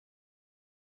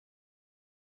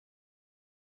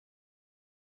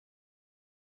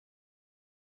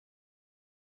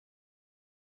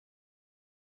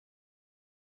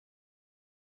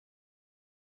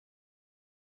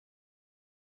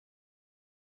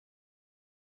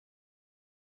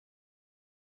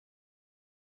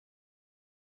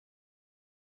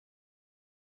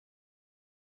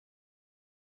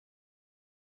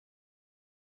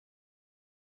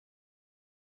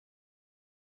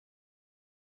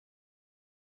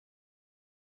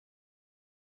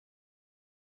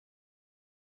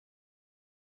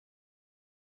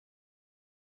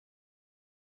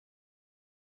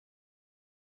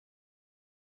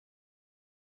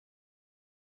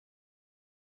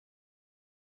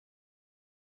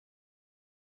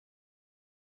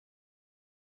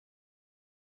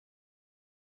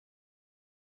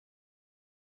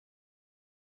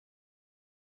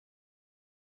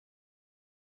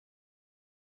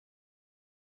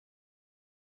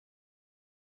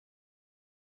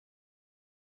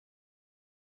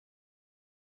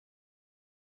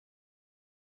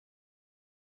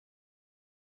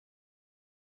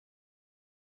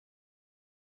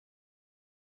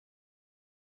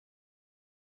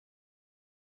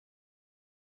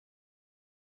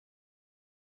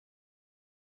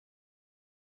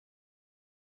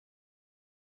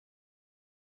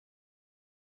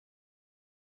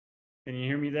Can you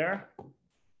hear me there?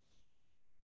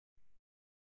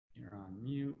 You're on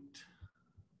mute.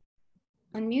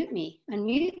 Unmute me.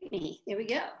 Unmute me. There we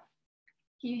go.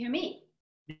 Can you hear me?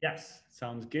 Yes,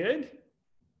 sounds good.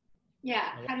 Yeah.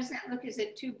 How does that look? Is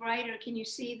it too bright, or can you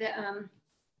see the?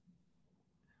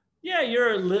 Yeah,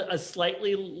 you're a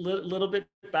slightly little bit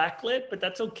backlit, but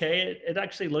that's okay. It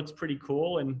actually looks pretty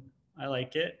cool, and I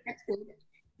like it. That's good.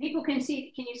 People can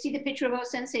see. Can you see the picture of O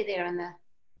Sensei there on the?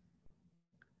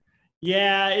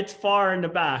 Yeah, it's far in the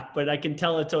back, but I can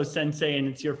tell it's O Sensei, and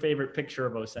it's your favorite picture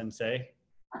of O Sensei.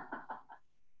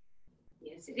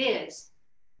 Yes, it is.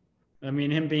 I mean,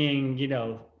 him being, you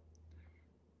know,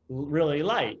 really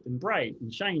light and bright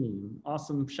and shiny,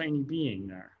 awesome, shiny being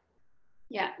there.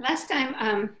 Yeah. Last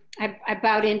time I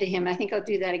bowed into him. I think I'll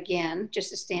do that again.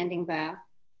 Just a standing bow.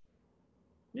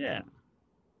 Yeah.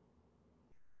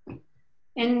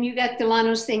 And you got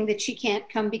Delano's thing that she can't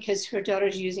come because her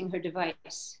daughter's using her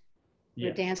device for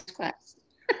a dance class.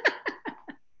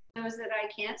 Those that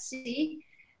I can't see.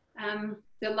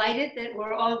 Delighted that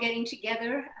we're all getting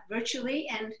together virtually,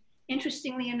 and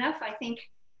interestingly enough, I think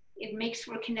it makes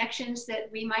for connections that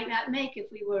we might not make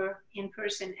if we were in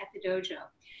person at the dojo.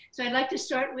 So I'd like to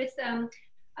start with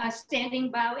a standing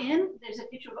bow in. There's a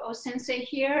picture of O Sensei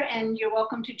here, and you're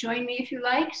welcome to join me if you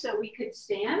like, so we could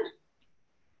stand.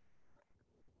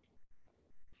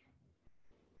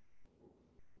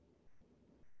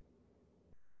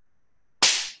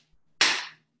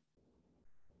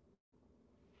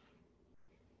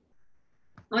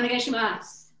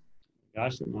 Onegaishimasu.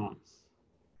 Onegaishimasu.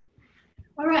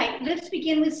 All right, let's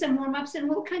begin with some warm-ups, and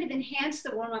we'll kind of enhance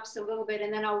the warm-ups a little bit,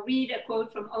 and then I'll read a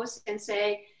quote from O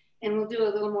Sensei, and we'll do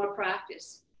a little more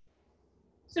practice.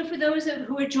 So for those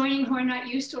who are joining who are not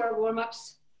used to our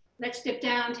warm-ups, let's dip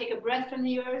down, take a breath from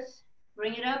the earth,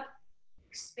 bring it up,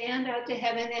 expand out to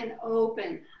heaven, and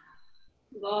open.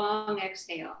 Long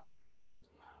exhale.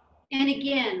 And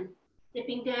again,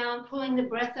 dipping down, pulling the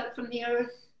breath up from the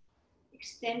earth,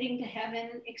 extending to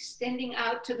heaven, extending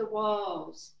out to the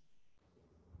walls.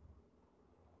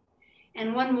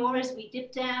 And one more as we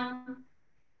dip down,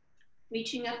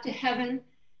 reaching up to heaven,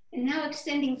 and now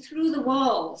extending through the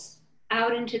walls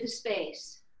out into the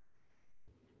space.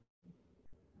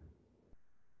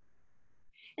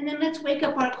 And then let's wake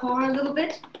up our core a little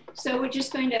bit. So we're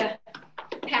just going to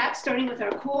pat, starting with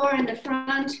our core in the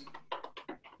front.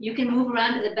 You can move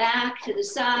around to the back, to the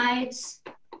sides.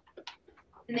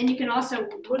 And then you can also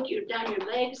work down your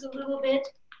legs a little bit,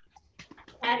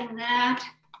 adding that.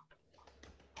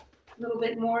 A little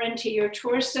bit more into your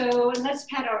torso. And let's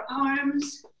pat our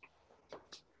arms,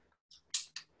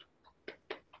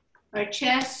 our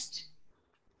chest,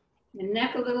 the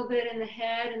neck a little bit, and the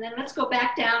head. And then let's go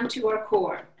back down to our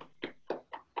core.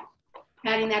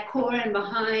 Patting that core in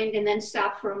behind, and then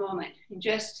stop for a moment. And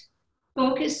just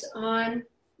focus on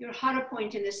your hara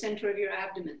point in the center of your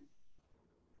abdomen.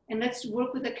 And let's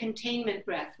work with a containment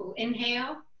breath. We'll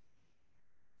inhale,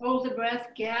 hold the breath,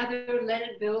 gather, let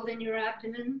it build in your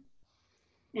abdomen.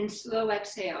 And slow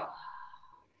exhale,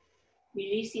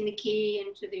 releasing the ki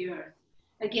into the earth.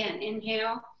 Again,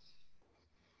 inhale,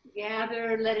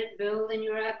 gather, let it build in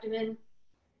your abdomen,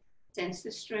 sense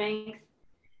the strength,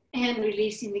 and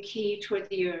releasing the ki toward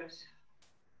the earth.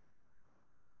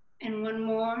 And one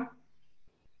more,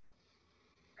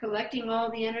 collecting all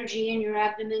the energy in your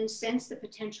abdomen, sense the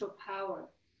potential power.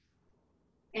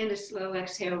 And a slow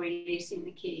exhale, releasing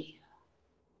the ki.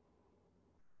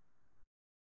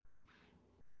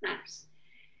 Nice.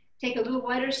 Take a little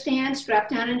wider stance, drop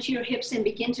down into your hips, and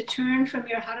begin to turn from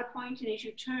your hara point. And as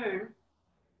you turn,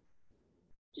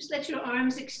 just let your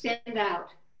arms extend out.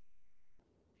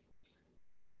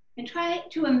 And try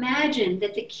to imagine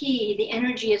that the ki, the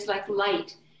energy, is like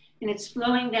light, and it's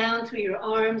flowing down through your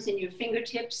arms and your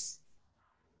fingertips.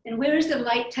 And where is the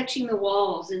light touching the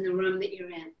walls in the room that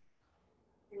you're in?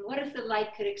 And what if the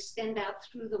light could extend out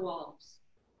through the walls?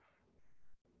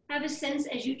 Have a sense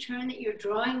as you turn that you're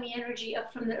drawing the energy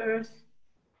up from the earth.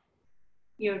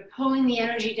 You're pulling the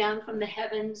energy down from the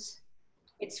heavens.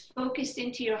 It's focused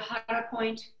into your hara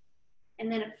point, and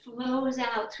then it flows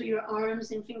out through your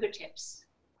arms and fingertips,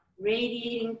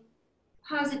 radiating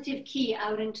positive ki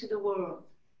out into the world.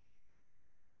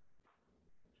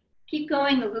 Keep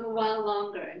going a little while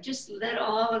longer, and just let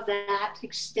all of that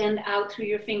extend out through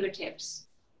your fingertips.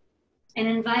 And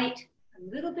invite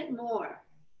a little bit more.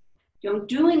 Don't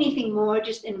do anything more,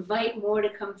 just invite more to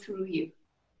come through you.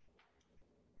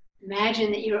 Imagine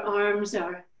that your arms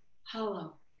are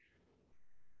hollow,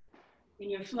 and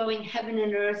you're flowing heaven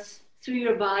and earth through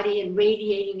your body and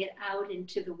radiating it out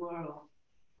into the world.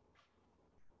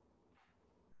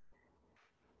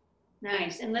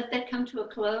 Nice. And let that come to a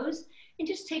close. And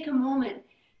just take a moment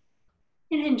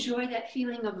and enjoy that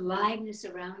feeling of aliveness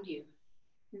around you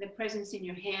and the presence in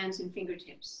your hands and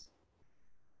fingertips.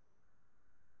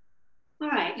 All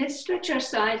right, let's stretch our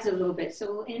sides a little bit.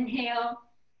 So we'll inhale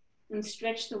and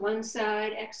stretch the one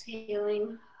side,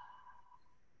 exhaling.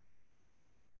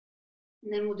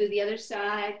 And then we'll do the other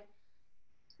side,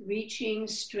 reaching,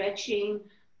 stretching,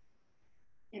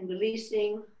 and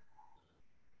releasing.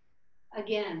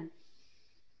 Again,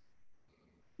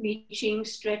 reaching,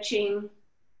 stretching,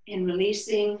 and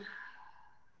releasing.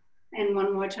 And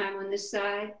one more time on this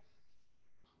side.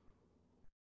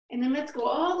 And then let's go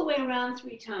all the way around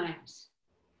 3 times.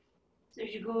 So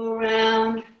as you go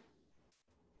around,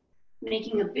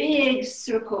 making a big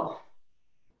circle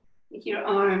with your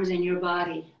arms and your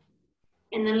body.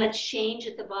 And then let's change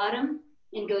at the bottom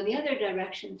and go the other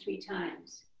direction 3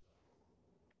 times.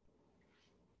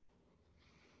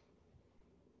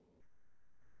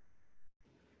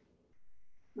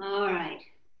 All right.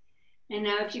 And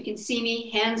now if you can see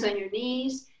me, hands on your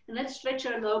knees, and let's stretch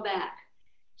our low back.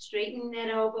 Straighten that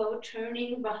elbow,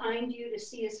 turning behind you to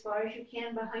see as far as you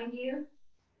can behind you.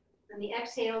 On the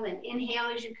exhale, then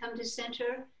inhale as you come to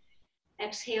center.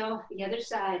 Exhale the other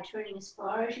side, turning as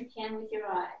far as you can with your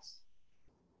eyes.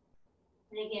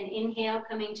 And again, inhale,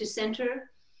 coming to center.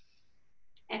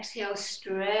 Exhale,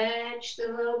 stretch the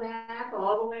low back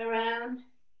all the way around.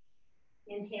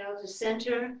 Inhale to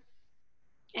center.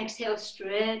 Exhale,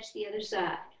 stretch the other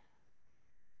side.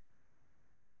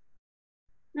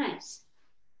 Nice.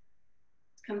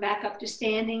 Let's come back up to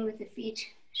standing with the feet,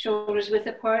 shoulders width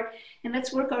apart, and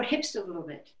let's work our hips a little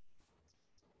bit.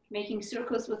 Making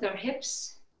circles with our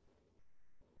hips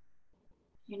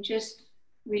and just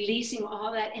releasing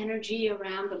all that energy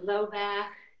around the low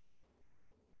back,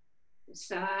 the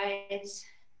sides.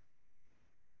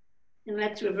 And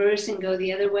let's reverse and go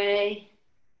the other way.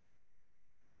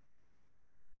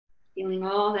 Feeling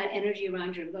all that energy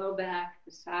around your low back,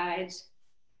 the sides,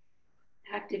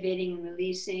 activating and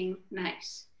releasing.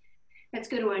 Nice. Let's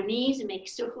go to our knees and make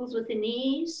circles with the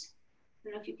knees. I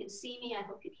don't know if you can see me, I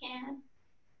hope you can.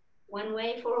 One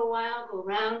way for a while, go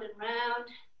round and round.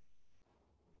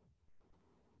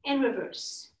 And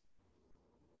reverse.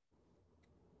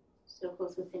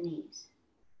 Circles with the knees.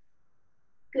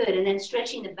 Good, and then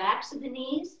stretching the backs of the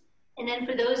knees. And then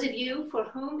for those of you for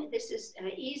whom this is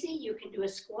easy, you can do a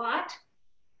squat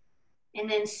and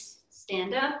then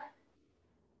stand up.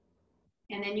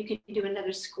 And then you can do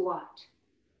another squat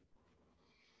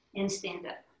and stand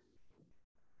up.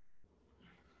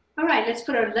 All right, let's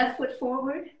put our left foot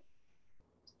forward.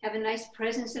 Have a nice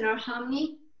presence in our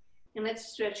hamni. And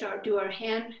let's do our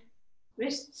hand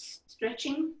wrists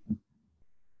stretching.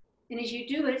 And as you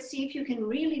do it, see if you can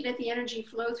really let the energy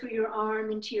flow through your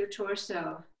arm into your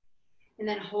torso. And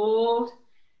then hold,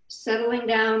 settling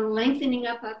down, lengthening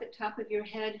up at the top of your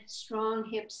head, strong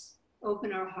hips,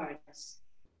 open our hearts.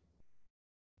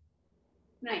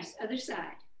 Nice, other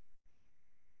side.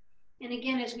 And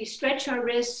again, as we stretch our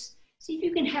wrists, see if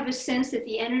you can have a sense that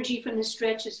the energy from the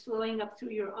stretch is flowing up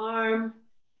through your arm,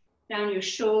 down your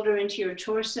shoulder, into your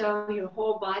torso. Your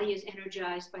whole body is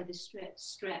energized by the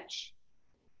stretch.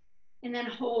 And then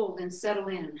hold and settle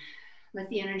in. Let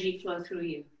the energy flow through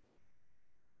you.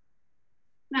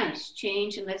 Nice,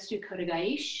 change, and let's do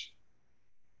Kodagaish.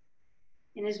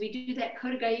 And as we do that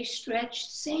Kodagaish stretch,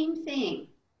 same thing.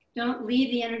 Don't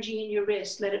leave the energy in your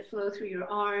wrist. Let it flow through your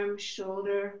arm,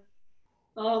 shoulder,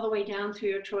 all the way down through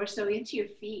your torso, into your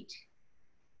feet.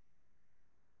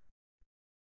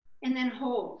 And then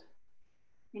hold.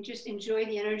 And just enjoy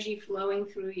the energy flowing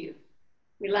through you.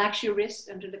 Relax your wrists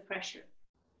under the pressure.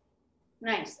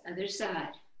 Nice, other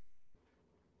side.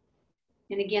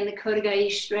 And again, the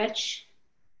Kodagaish stretch.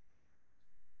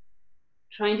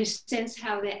 Trying to sense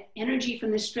how the energy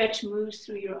from the stretch moves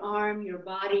through your arm, your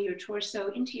body, your torso,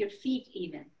 into your feet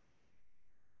even.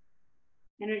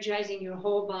 Energizing your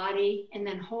whole body, and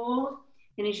then hold.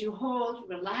 And as you hold,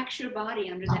 relax your body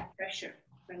under that pressure.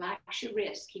 Relax your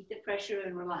wrist, keep the pressure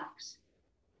and relax.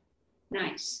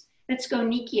 Nice. Let's go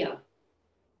Nikyo.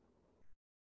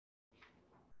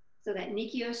 So that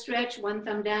Nikyo stretch, one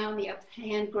thumb down, the up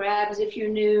hand grabs if you're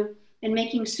new, and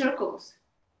making circles.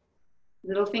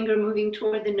 Little finger moving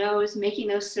toward the nose, making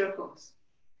those circles.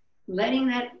 Letting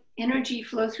that energy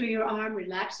flow through your arm,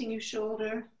 relaxing your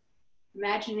shoulder.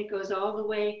 Imagine it goes all the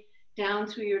way down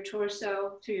through your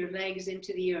torso, through your legs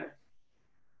into the earth.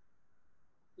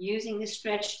 Using the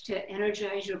stretch to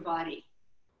energize your body.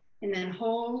 And then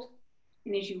hold.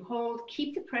 And as you hold,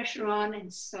 keep the pressure on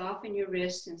and soften your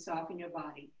wrist and soften your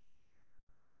body.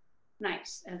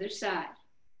 Nice, other side.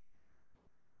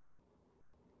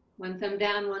 One thumb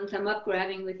down, one thumb up,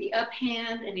 grabbing with the up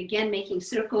hand, and again making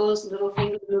circles, little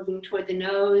finger moving toward the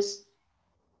nose.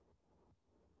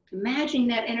 Imagining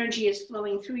that energy is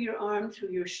flowing through your arm, through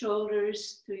your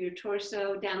shoulders, through your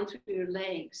torso, down through your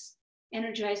legs,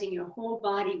 energizing your whole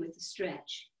body with the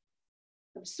stretch,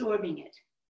 absorbing it,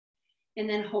 and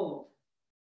then hold.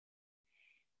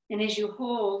 And as you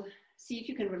hold, see if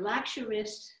you can relax your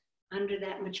wrist under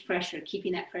that much pressure,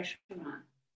 keeping that pressure on.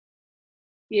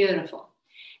 Beautiful.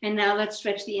 And now let's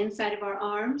stretch the inside of our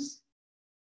arms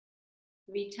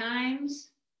 3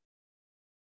 times.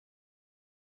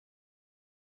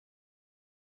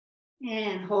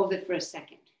 And hold it for a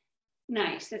second.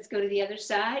 Nice. Let's go to the other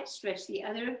side. Stretch the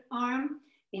other arm,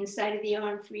 inside of the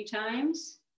arm 3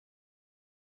 times.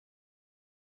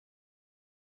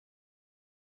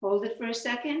 Hold it for a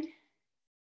second.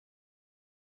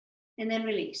 And then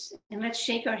release. And let's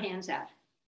shake our hands out.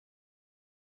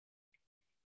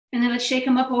 And then let's shake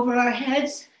them up over our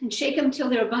heads and shake them till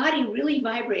their body really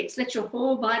vibrates. Let your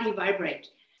whole body vibrate.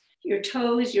 Your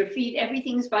toes, your feet,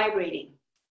 everything's vibrating.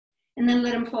 And then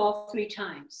let them fall 3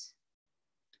 times.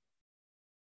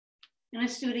 And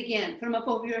let's do it again. Put them up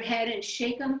over your head and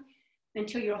shake them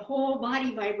until your whole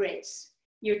body vibrates.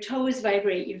 Your toes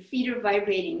vibrate, your feet are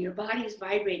vibrating, your body is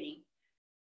vibrating.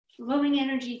 Flowing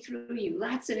energy through you,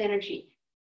 lots of energy.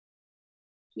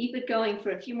 Keep it going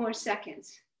for a few more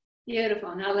seconds.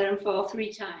 Beautiful. Now let them fall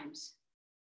 3 times.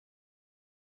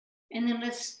 And then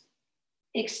let's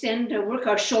extend, work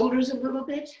our shoulders a little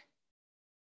bit.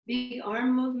 Big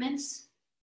arm movements.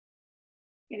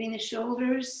 Getting the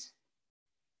shoulders.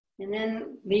 And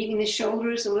then leaving the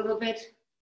shoulders a little bit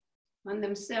on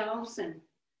themselves and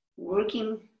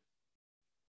working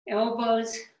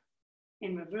elbows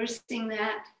and reversing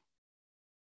that.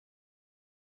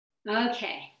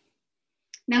 Okay.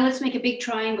 Now let's make a big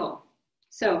triangle.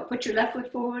 So put your left foot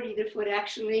forward, either foot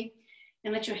actually,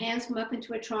 and let your hands come up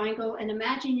into a triangle and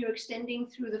imagine you're extending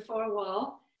through the far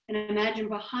wall and imagine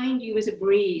behind you is a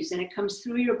breeze and it comes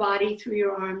through your body, through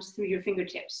your arms, through your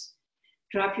fingertips.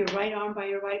 Drop your right arm by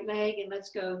your right leg and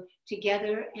let's go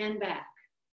together and back,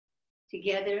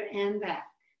 together and back,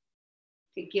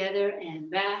 together and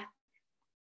back,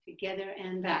 together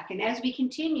and back. And as we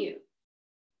continue,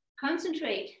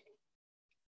 concentrate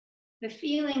the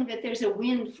feeling that there's a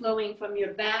wind flowing from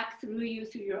your back, through you,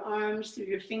 through your arms, through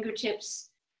your fingertips,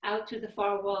 out to the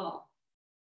far wall.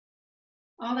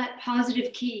 All that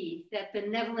positive ki, that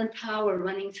benevolent power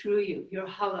running through you, your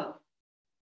hollow.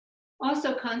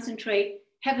 Also concentrate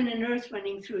heaven and earth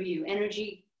running through you,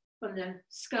 energy from the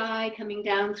sky coming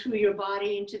down through your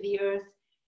body into the earth,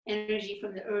 energy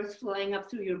from the earth flowing up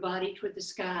through your body toward the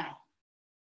sky.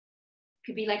 It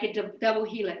could be like a double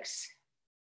helix.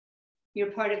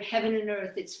 You're part of heaven and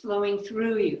earth. It's flowing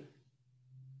through you.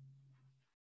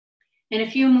 And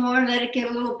a few more, let it get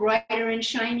a little brighter and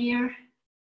shinier.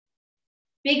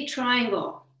 Big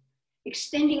triangle,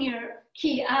 extending your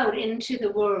ki out into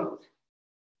the world.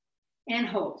 And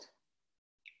hold.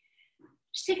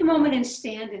 Just take a moment and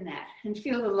stand in that and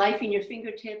feel the life in your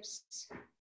fingertips.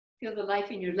 Feel the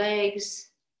life in your legs.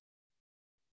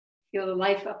 Feel the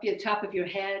life up the top of your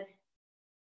head.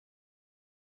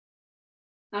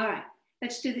 All right.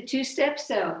 Let's do the 2 steps.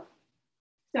 So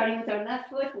starting with our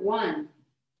left foot, 1,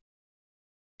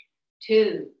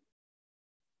 2,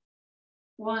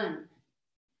 1,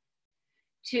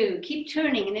 2. Keep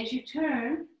turning. And as you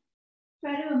turn,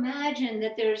 try to imagine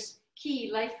that there's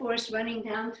ki, life force running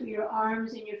down through your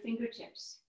arms and your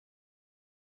fingertips.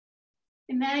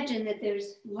 Imagine that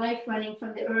there's life running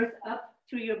from the earth up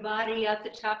through your body, out the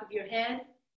top of your head,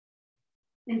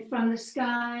 and from the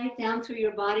sky down through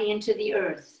your body into the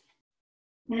earth.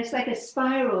 And it's like a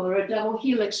spiral or a double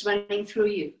helix running through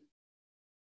you.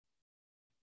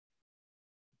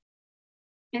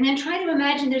 And then try to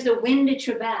imagine there's a wind at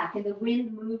your back and the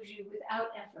wind moves you without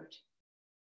effort.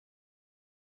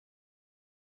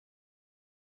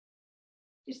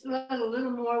 Just let a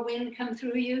little more wind come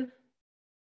through you.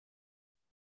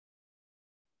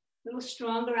 A little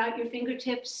stronger out your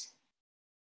fingertips.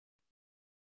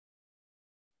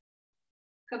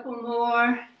 A couple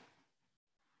more.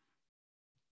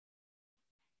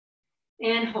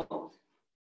 And hold.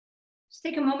 Just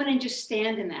take a moment and just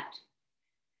stand in that.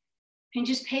 And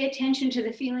just pay attention to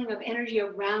the feeling of energy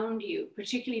around you,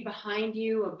 particularly behind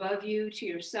you, above you, to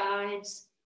your sides.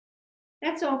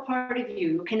 That's all part of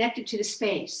you, connected to the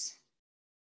space.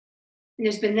 And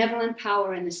there's benevolent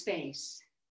power in the space.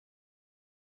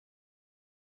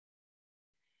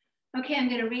 Okay, I'm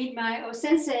going to read my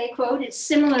O-sensei quote. It's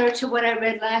similar to what I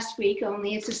read last week,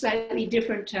 only it's a slightly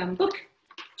different book.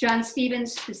 John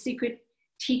Stevens, The Secret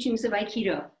Teachings of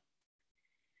Aikido.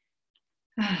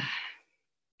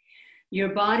 Your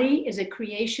body is a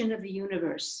creation of the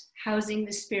universe, housing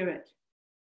the spirit.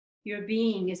 Your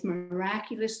being is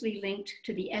miraculously linked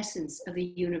to the essence of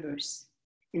the universe.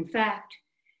 In fact,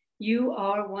 you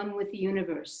are one with the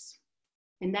universe,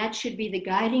 and that should be the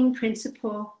guiding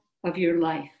principle of your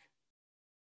life.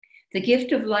 The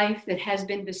gift of life that has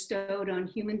been bestowed on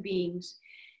human beings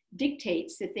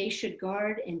dictates that they should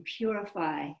guard and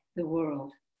purify the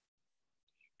world.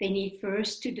 They need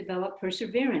first to develop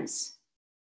perseverance,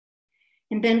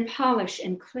 and then polish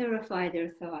and clarify their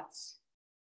thoughts.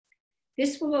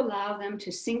 This will allow them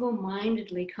to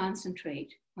single-mindedly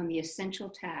concentrate on the essential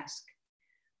task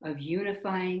of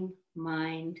unifying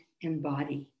mind and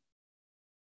body.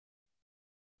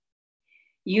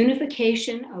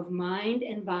 Unification of mind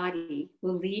and body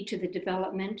will lead to the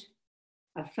development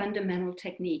of fundamental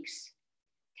techniques,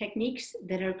 techniques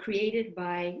that are created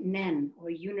by Nen, or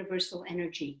universal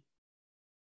energy.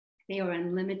 They are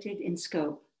unlimited in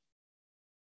scope.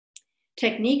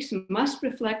 Techniques must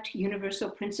reflect universal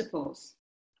principles.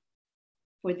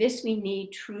 For this, we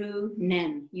need true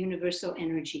Nen, universal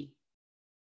energy.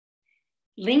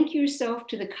 Link yourself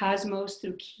to the cosmos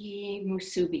through Ki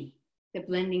Musubi, the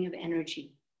blending of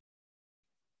energy.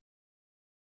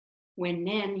 When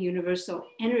Nen, universal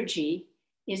energy,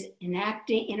 is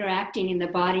interacting in the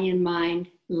body and mind,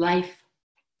 life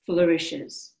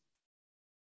flourishes.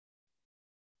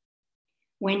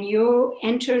 When you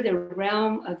enter the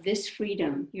realm of this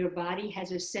freedom, your body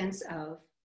has a sense of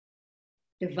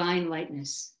divine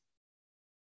lightness.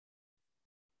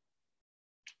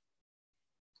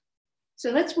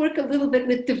 So let's work a little bit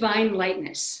with divine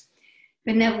lightness,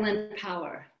 benevolent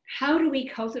power. How do we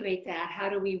cultivate that? How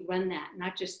do we run that?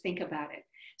 Not just think about it.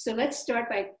 So let's start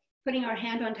by putting our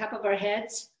hand on top of our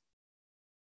heads,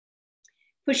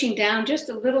 pushing down just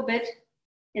a little bit,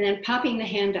 and then popping the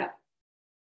hand up.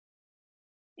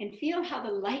 And feel how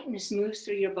the lightness moves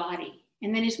through your body.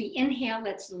 And then as we inhale,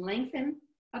 let's lengthen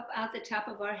up out the top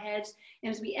of our heads.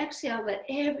 And as we exhale, let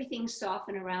everything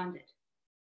soften around it.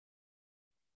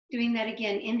 Doing that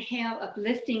again, inhale,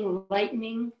 uplifting,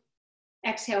 lightening,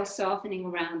 exhale, softening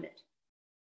around it.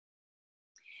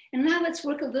 And now let's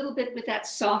work a little bit with that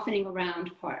softening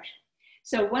around part.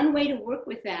 So one way to work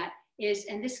with that is,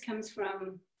 and this comes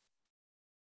from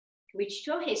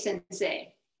Shohei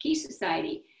Sensei, Ki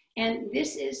Society, and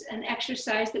this is an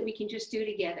exercise that we can just do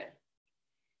together.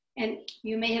 And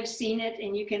you may have seen it,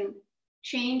 and you can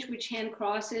change which hand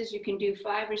crosses. You can do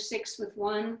 5 or 6 with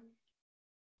one,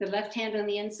 the left hand on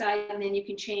the inside, and then you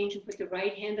can change and put the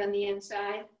right hand on the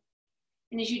inside.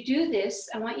 And as you do this,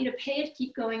 I want you to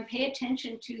keep going, pay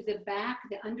attention to the back,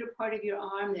 the under part of your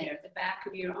arm there, the back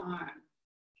of your arm.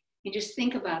 And just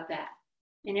think about that.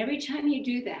 And every time you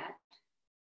do that,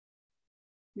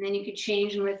 and then you could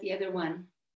change and let the other one,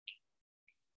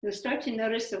 you'll start to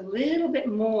notice a little bit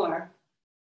more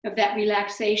of that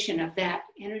relaxation, of that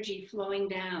energy flowing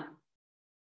down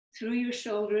through your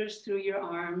shoulders, through your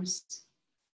arms,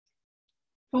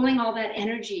 pulling all that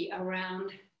energy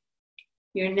around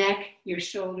your neck, your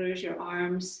shoulders, your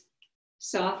arms,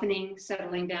 softening,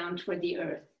 settling down toward the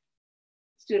earth.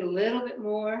 Let's do it a little bit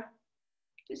more.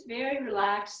 Just very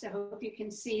relaxed. I hope you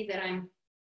can see that I'm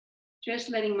just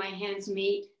letting my hands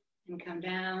meet and come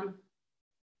down.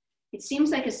 It seems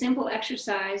like a simple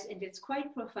exercise, and it's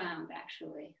quite profound,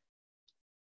 actually.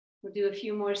 We'll do a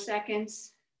few more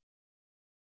seconds.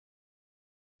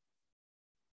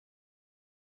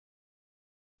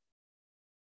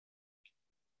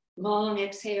 Long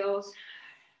exhales.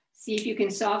 See if you can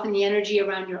soften the energy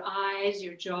around your eyes,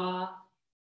 your jaw.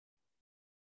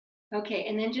 Okay,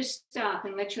 and then just stop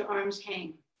and let your arms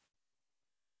hang.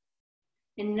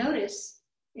 And notice,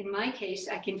 in my case,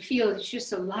 I can feel it's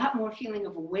just a lot more feeling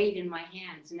of weight in my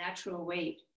hands, natural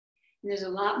weight. And there's a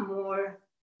lot more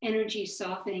energy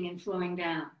softening and flowing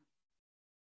down.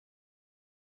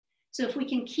 So if we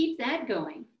can keep that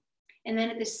going, and then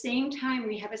at the same time,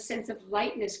 we have a sense of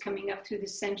lightness coming up through the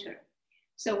center.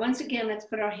 So once again, let's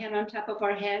put our hand on top of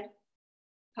our head,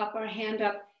 pop our hand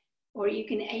up, or you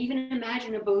can even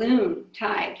imagine a balloon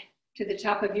tied to the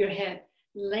top of your head,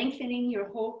 lengthening your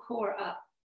whole core up.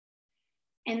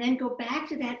 And then go back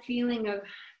to that feeling of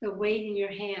the weight in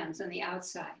your hands on the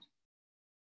outside.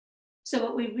 So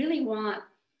what we really want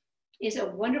is a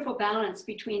wonderful balance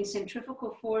between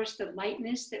centrifugal force, the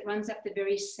lightness that runs up the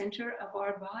very center of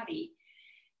our body,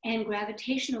 and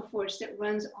gravitational force that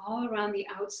runs all around the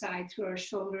outside through our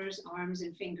shoulders, arms,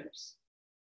 and fingers.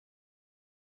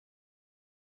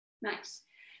 Nice.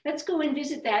 Let's go and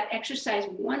visit that exercise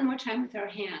one more time with our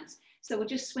hands. So we'll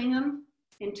just swing them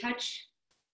and touch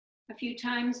a few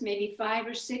times, maybe 5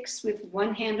 or 6 with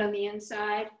one hand on the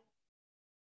inside.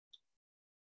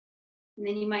 And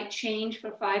then you might change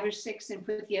for 5 or 6 and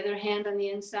put the other hand on the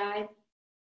inside.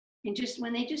 And just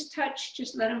when they just touch,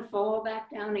 just let them fall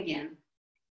back down again.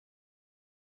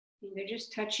 And they're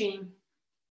just touching,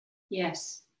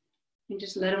 yes, and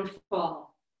just let them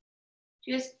fall.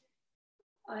 Just,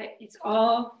 it's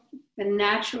all the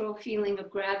natural feeling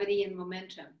of gravity and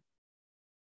momentum.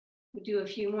 We'll do a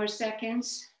few more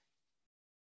seconds.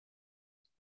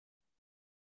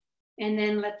 And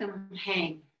then let them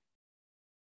hang.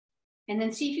 And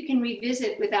then see if you can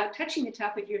revisit, without touching the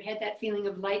top of your head, that feeling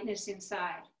of lightness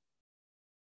inside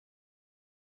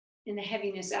and the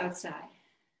heaviness outside.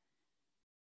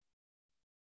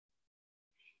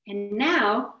 And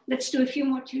now let's do a few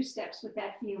more 2 steps with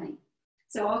that feeling.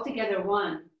 So all together,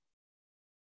 1,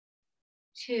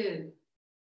 2,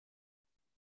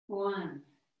 1,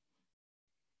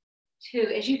 2.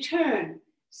 As you turn,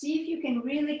 see if you can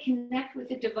really connect with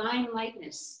the divine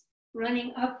lightness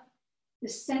running up the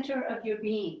center of your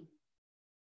being.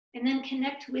 And then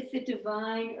connect with the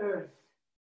divine earth.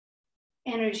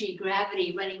 Energy,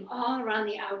 gravity running all around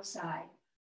the outside.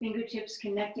 Fingertips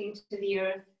connecting to the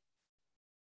earth.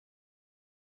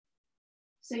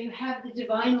 So you have the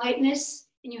divine lightness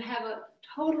and you have a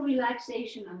total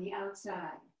relaxation on the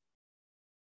outside.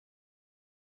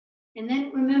 And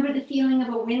then remember the feeling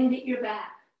of a wind at your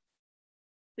back.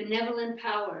 Benevolent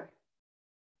power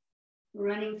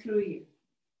running through you.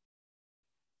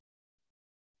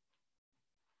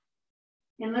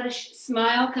 And let a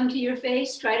smile come to your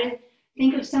face. Try to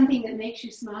think of something that makes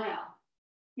you smile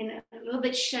and a little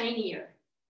bit shinier.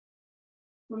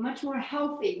 We're much more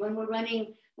healthy when we're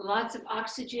running lots of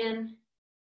oxygen,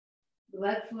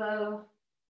 blood flow,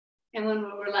 and when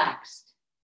we're relaxed.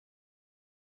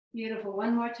 Beautiful.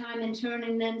 One more time and turn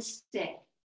and then stay.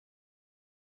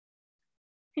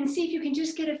 And see if you can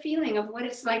just get a feeling of what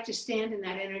it's like to stand in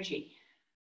that energy.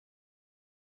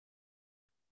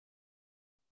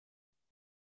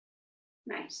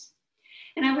 Nice.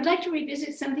 And I would like to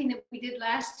revisit something that we did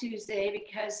last Tuesday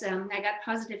because I got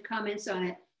positive comments on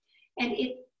it. And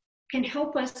it can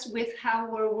help us with how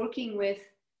we're working with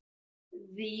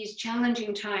these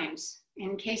challenging times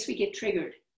in case we get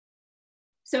triggered.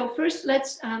 So first,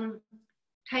 let's tighten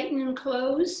and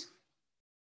close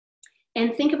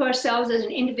and think of ourselves as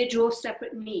an individual,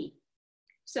 separate me.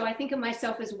 So I think of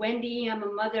myself as Wendy. I'm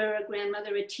a mother, a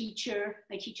grandmother, a teacher.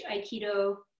 I teach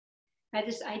Aikido. I have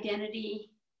this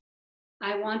identity.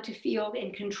 I want to feel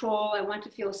in control. I want to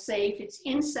feel safe. It's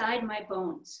inside my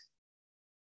bones.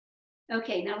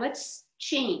 Okay, now let's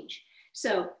change.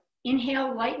 So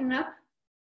inhale, lighten up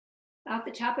off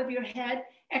the top of your head.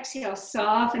 Exhale,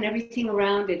 soften everything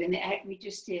around it, and we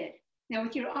just did. Now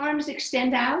with your arms,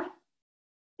 extend out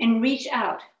and reach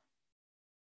out.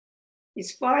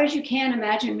 As far as you can,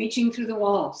 imagine reaching through the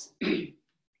walls.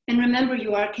 And remember,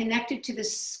 you are connected to the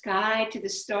sky, to the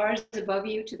stars above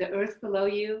you, to the earth below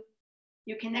you.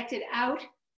 You're connected out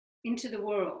into the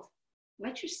world.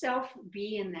 Let yourself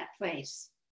be in that place.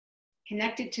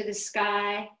 Connected to the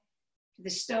sky, to the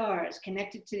stars,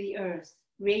 connected to the earth,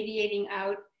 radiating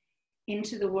out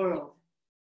into the world.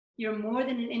 You're more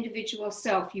than an individual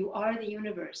self. You are the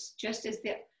universe, just as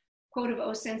the quote of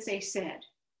O Sensei said.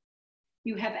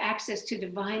 You have access to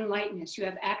divine lightness. You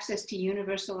have access to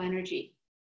universal energy.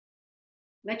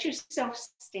 Let yourself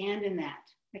stand in that.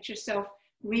 Let yourself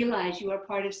realize you are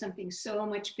part of something so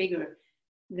much bigger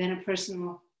than a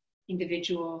personal,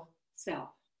 individual self.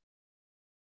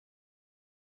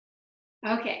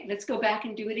 Okay, let's go back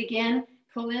and do it again.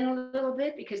 Pull in a little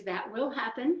bit because that will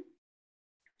happen.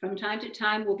 From time to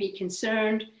time, we'll be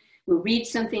concerned. We'll read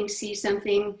something, see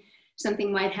something,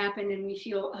 something might happen and we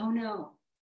feel, oh no.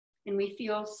 And we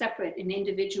feel separate and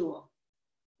individual.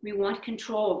 We want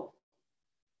control.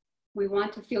 We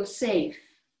want to feel safe.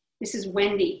 This is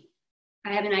Wendy.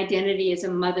 I have an identity as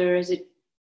a mother, as a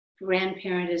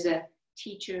grandparent, as a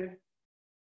teacher.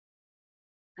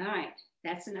 All right,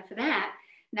 that's enough of that.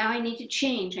 Now I need to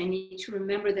change. I need to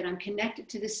remember that I'm connected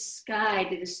to the sky,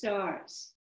 to the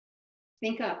stars.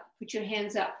 Think up, put your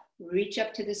hands up, reach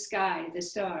up to the sky, to the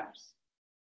stars.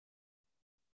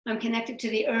 I'm connected to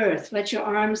the earth. Let your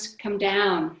arms come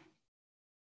down.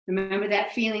 Remember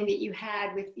that feeling that you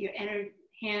had with your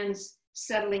hands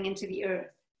settling into the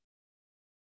earth.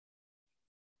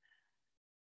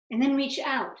 And then reach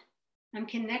out. I'm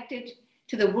connected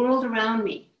to the world around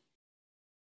me.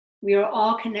 We are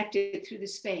all connected through the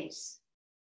space.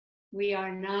 We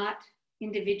are not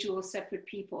individual, separate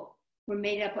people. We're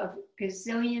made up of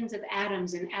gazillions of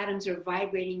atoms, and atoms are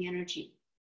vibrating energy.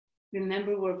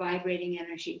 Remember, we're vibrating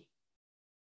energy.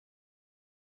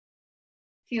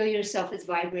 Feel yourself as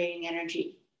vibrating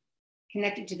energy,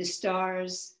 connected to the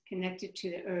stars, connected to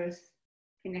the earth,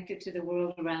 connected to the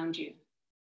world around you.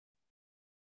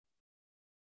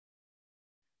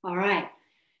 All right,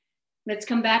 let's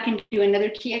come back and do another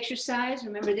key exercise.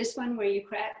 Remember this one where you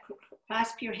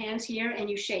clasp your hands here and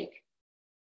you shake.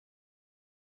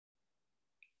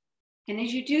 And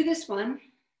as you do this one,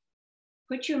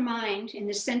 put your mind in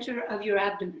the center of your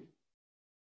abdomen.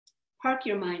 Park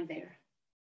your mind there.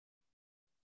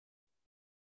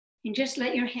 And just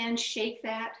let your hands shake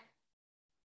that.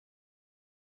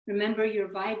 Remember your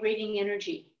vibrating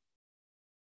energy.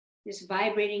 This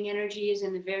vibrating energy is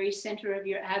in the very center of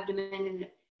your abdomen and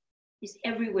is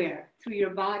everywhere through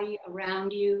your body,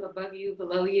 around you, above you,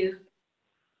 below you.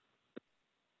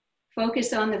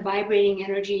 Focus on the vibrating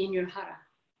energy in your hara.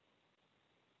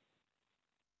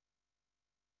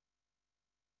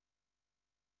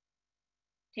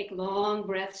 Take long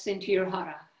breaths into your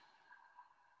hara.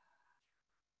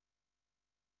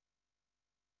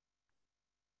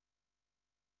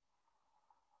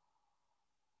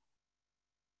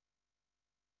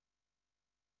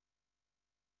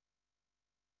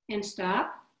 And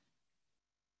stop.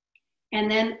 And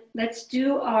then let's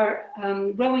do our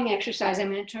rowing exercise.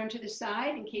 I'm going to turn to the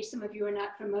side in case some of you are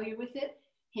not familiar with it.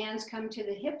 Hands come to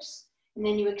the hips, and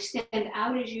then you extend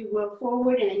out as you row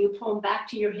forward, and then you pull them back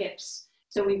to your hips.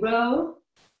 So we row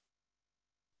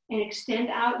and extend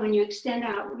out. When you extend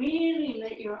out, really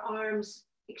let your arms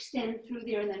extend through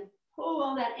there, and then pull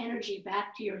all that energy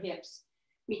back to your hips.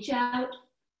 Reach out,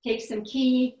 take some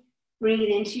ki, bring it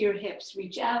into your hips.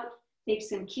 Reach out, take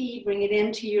some ki, bring it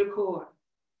into your core.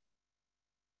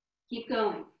 Keep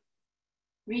going.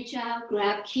 Reach out,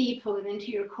 grab ki, pull it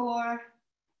into your core.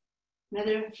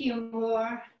 Another few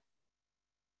more.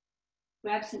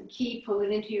 Grab some ki, pull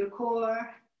it into your core.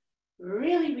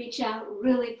 Really reach out,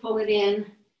 really pull it in.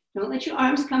 Don't let your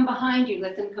arms come behind you.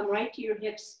 Let them come right to your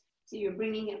hips. So you're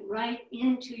bringing it right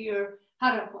into your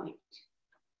hara point.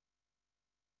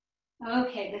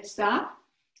 Okay, let's stop.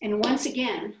 And once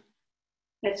again,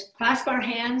 let's clasp our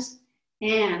hands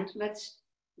and let's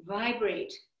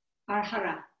vibrate our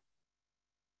hara.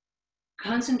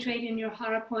 Concentrate in your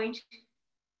hara point.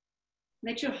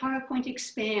 Let your hara point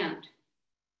expand.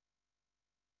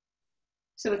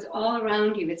 So it's all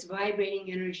around you. It's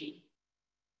vibrating energy.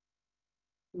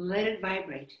 Let it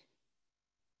vibrate.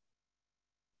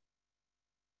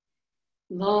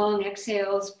 Long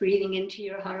exhales, breathing into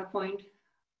your hara point.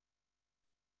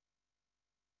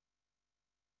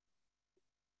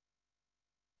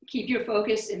 Keep your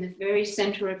focus in the very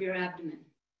center of your abdomen.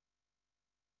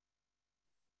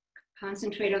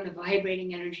 Concentrate on the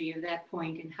vibrating energy of that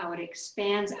point and how it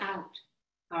expands out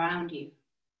around you.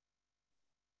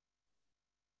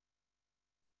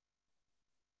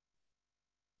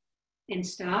 And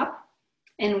stop.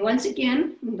 And once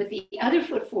again, with the other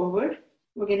foot forward,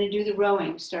 we're going to do the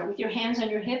rowing. Start with your hands on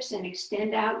your hips and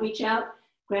extend out, reach out,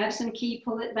 grab some ki,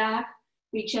 pull it back,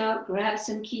 reach out, grab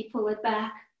some ki, pull it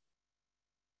back.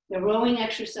 The rowing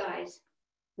exercise,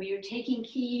 where you're taking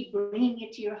ki, bringing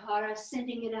it to your hara,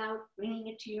 sending it out, bringing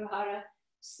it to your hara,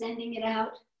 sending it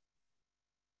out.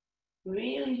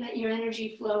 Really let your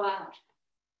energy flow out.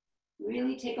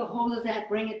 Really take a hold of that,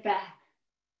 bring it back.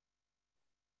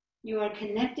 You are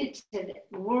connected to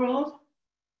the world.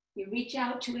 You reach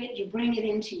out to it, you bring it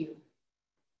into you.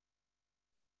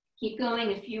 Keep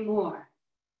going, a few more.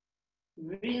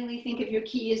 Really think of your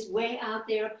ki as way out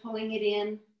there, pulling it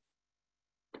in.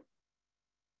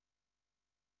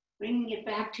 Bringing it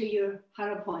back to your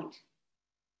hara point.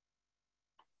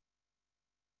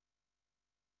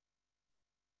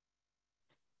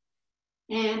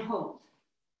 And hold.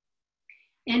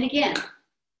 And again,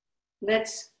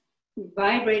 let's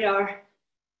vibrate our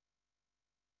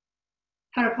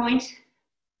hara point.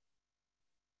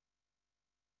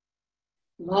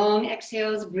 Long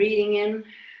exhales, breathing in.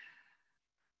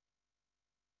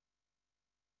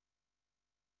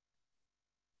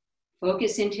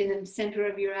 Focus into the center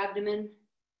of your abdomen,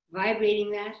 vibrating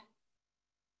that.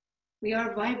 We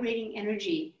are vibrating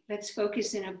energy. Let's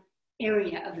focus in an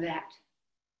area of that.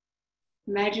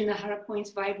 Imagine the hara points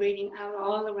vibrating out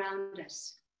all around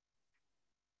us.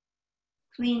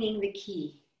 Cleaning the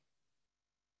ki.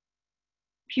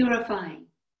 Purifying.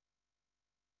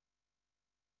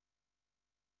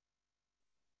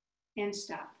 And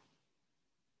stop.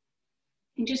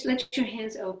 And just let your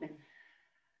hands open.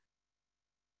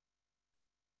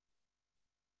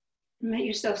 And let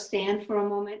yourself stand for a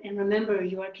moment and remember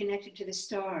you are connected to the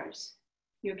stars.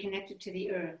 You're connected to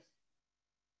the earth.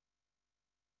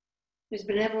 There's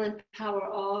benevolent power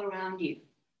all around you.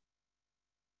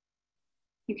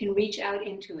 You can reach out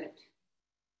into it.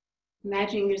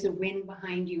 Imagining there's a wind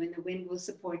behind you and the wind will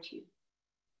support you.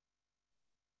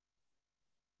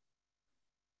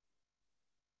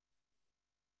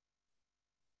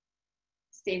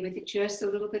 Stay with it just a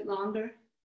little bit longer.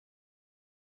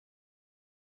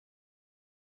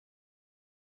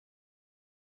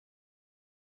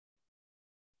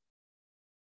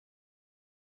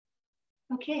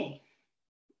 Okay.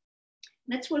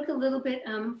 Let's work a little bit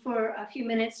for a few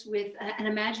minutes with an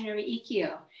imaginary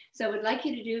ikkyo. So what I'd like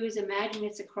you to do is imagine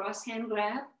it's a cross hand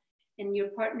grab and your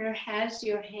partner has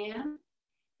your hand.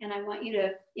 And I want you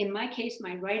to, in my case,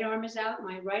 my right arm is out.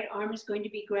 My right arm is going to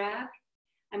be grabbed.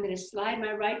 I'm going to slide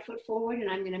my right foot forward and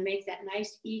I'm going to make that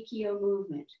nice ikkyo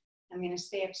movement. I'm going to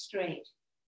stay up straight.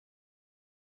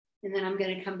 And then I'm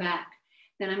going to come back.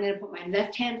 Then I'm going to put my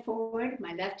left hand forward.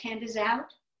 My left hand is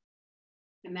out.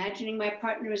 Imagining my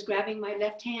partner is grabbing my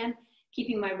left hand,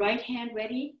 keeping my right hand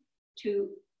ready to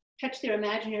touch their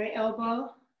imaginary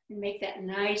elbow and make that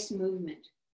nice movement.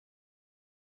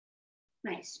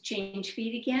 Nice. Change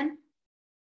feet again.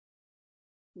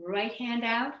 Right hand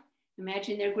out.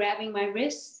 Imagine they're grabbing my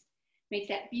wrists. Make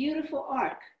that beautiful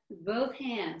arc with both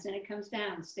hands and it comes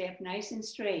down. Stay up nice and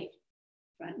straight.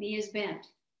 Front knee is bent.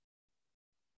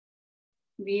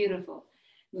 Beautiful.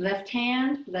 Left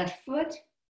hand, left foot.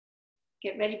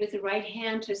 Get ready with the right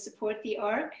hand to support the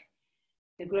arc.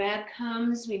 The grab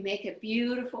comes, we make a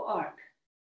beautiful arc.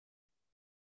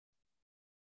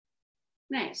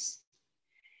 Nice.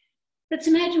 Let's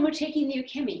imagine we're taking the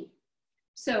ukemi.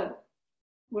 So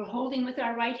we're holding with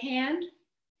our right hand.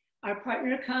 Our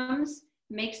partner comes,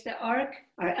 makes the arc.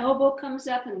 Our elbow comes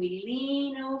up and we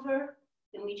lean over.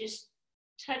 And we just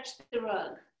touch the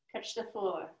rug, touch the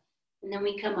floor. And then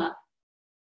we come up.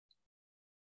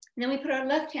 And then we put our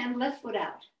left hand, left foot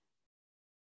out.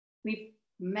 We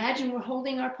imagine we're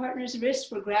holding our partner's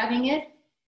wrist, we're grabbing it.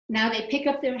 Now they pick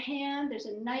up their hand, there's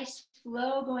a nice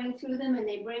flow going through them and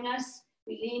they bring us,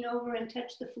 we lean over and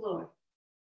touch the floor.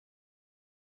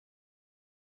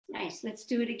 Nice, let's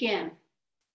do it again.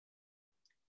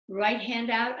 Right hand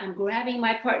out, I'm grabbing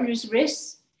my partner's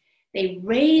wrists. They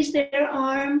raise their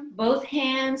arm, both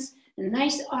hands, a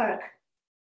nice arc.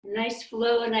 A nice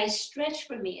flow, a nice stretch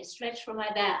for me, a stretch for my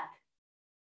back.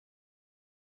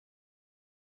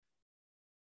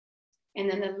 And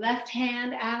then the left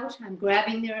hand out, I'm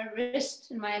grabbing their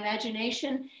wrist in my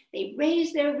imagination. They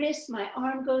raise their wrist, my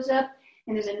arm goes up,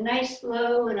 and there's a nice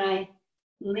flow, and I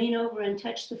lean over and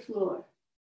touch the floor.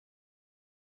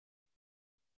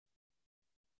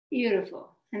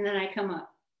 Beautiful. And then I come up.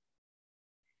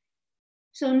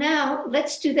 So now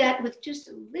let's do that with just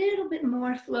a little bit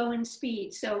more flow and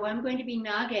speed. So I'm going to be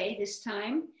nage this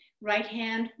time. Right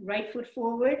hand, right foot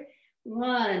forward.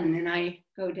 1, and I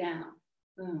go down.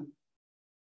 Boom.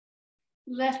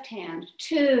 Left hand,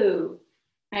 2.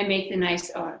 I make the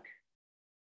nice arc.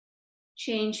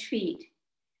 Change feet.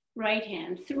 Right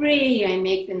hand, 3. I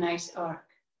make the nice arc.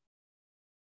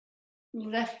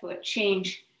 Left foot,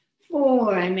 change.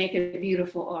 4. I make a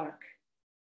beautiful arc.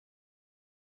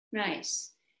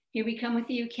 Nice. Here we come with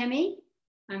the ukemi.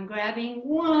 I'm grabbing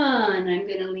 1. I'm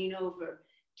going to lean over.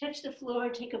 Touch the floor,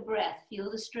 take a breath.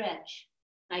 Feel the stretch.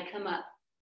 I come up.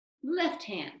 Left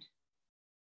hand.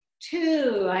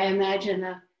 2. I imagine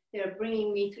they're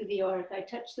bringing me through the arc. I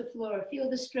touch the floor. Feel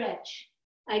the stretch.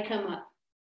 I come up.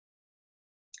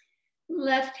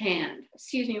 Right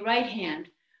hand.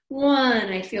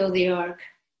 1. I feel the arc.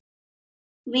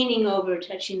 Leaning over,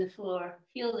 touching the floor.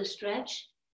 Feel the stretch.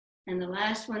 And the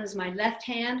last one is my left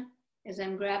hand. As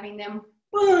I'm grabbing them,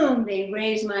 boom, they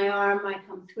raise my arm. I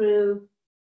come through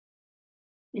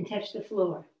and touch the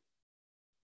floor.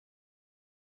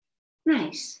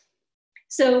 Nice.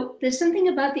 So there's something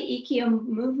about the ikkyo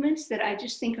movements that I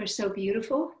just think are so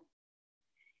beautiful.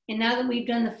 And now that we've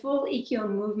done the full ikkyo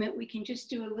movement, we can just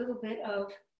do a little bit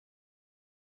of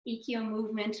ikkyo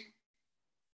movement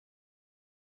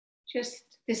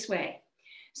just this way.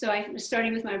 So I'm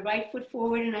starting with my right foot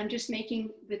forward and I'm just making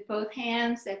with both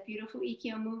hands that beautiful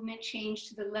ikkyo movement, change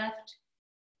to the left.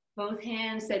 Both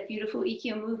hands, that beautiful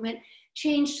ikkyo movement,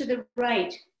 change to the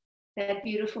right, that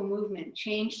beautiful movement,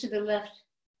 change to the left.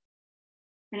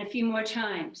 And a few more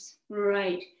times,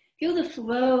 right. Feel the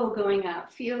flow going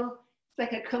out. Feel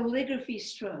like a calligraphy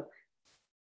stroke.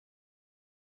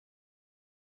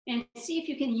 And see if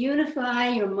you can unify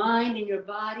your mind and your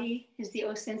body, as the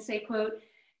O-sensei quote.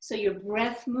 So your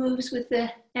breath moves with the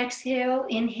exhale,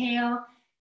 inhale,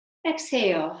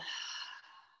 exhale,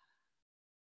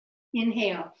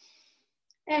 inhale,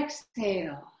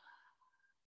 exhale,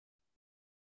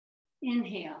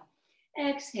 inhale,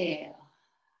 exhale.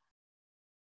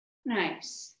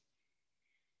 Nice.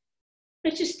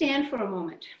 Let's just stand for a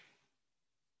moment.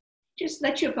 Just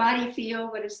let your body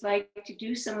feel what it's like to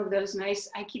do some of those nice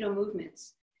Aikido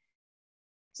movements.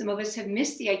 Some of us have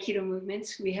missed the Aikido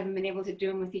movements. We haven't been able to do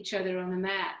them with each other on the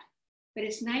mat. But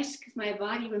it's nice because my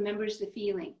body remembers the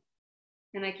feeling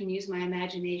and I can use my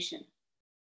imagination.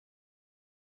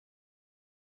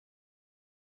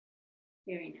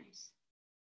 Very nice.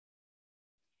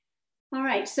 All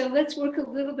right, so let's work a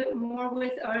little bit more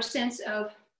with our sense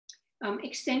of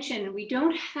extension. We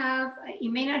don't have,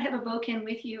 you may not have a bokken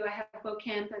with you. I have a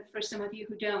bokken, but for some of you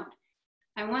who don't,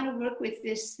 I want to work with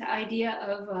this idea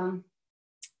of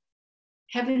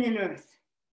heaven and earth.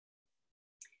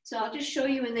 So I'll just show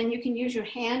you, and then you can use your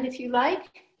hand if you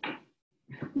like.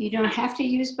 You don't have to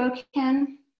use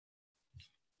bokken.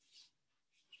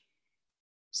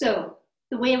 So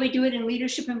the way we do it in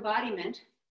leadership embodiment,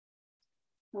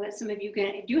 I'll let some of you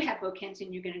do have bokkens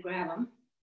and you're going to grab them.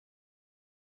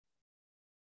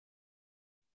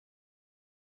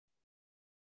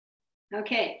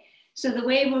 Okay, so the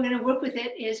way we're going to work with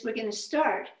it is we're going to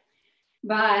start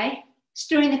by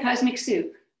stirring the cosmic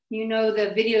soup. You know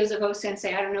the videos of O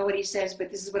Sensei. I don't know what he says, but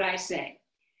this is what I say.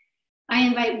 I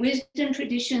invite wisdom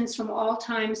traditions from all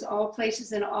times, all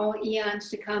places, and all eons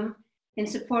to come and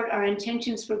support our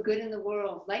intentions for good in the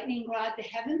world. Lightning rod to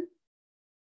heaven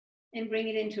and bring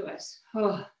it into us.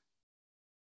 Oh.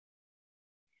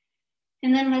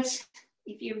 And then let's,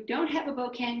 if you don't have a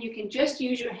bokken, you can just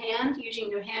use your hand. Using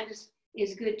your hand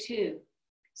is good too.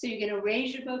 So you're going to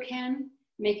raise your bokken,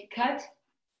 make a cut,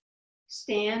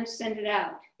 stand, send it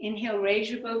out. Inhale,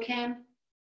 raise your bokken,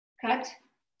 cut,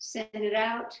 send it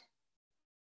out.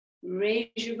 Raise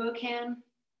your bokken,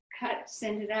 cut,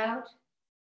 send it out.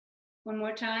 One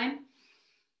more time.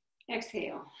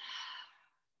 Exhale.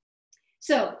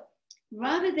 So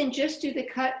rather than just do the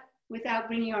cut without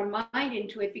bringing our mind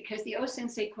into it, because the O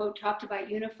Sensei quote talked about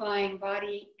unifying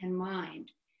body and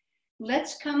mind,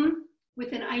 let's come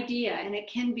with an idea, and it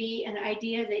can be an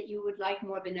idea that you would like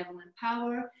more benevolent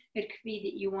power. It could be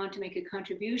that you want to make a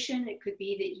contribution. It could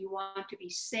be that you want to be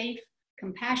safe,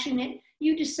 compassionate.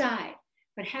 You decide,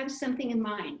 but have something in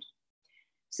mind.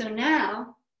 So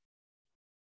now,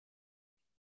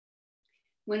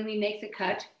 when we make the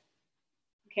cut,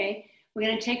 okay, we're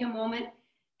going to take a moment,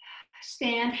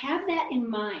 stand, have that in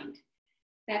mind,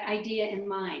 that idea in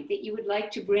mind, that you would like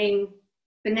to bring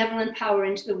benevolent power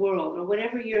into the world, or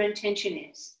whatever your intention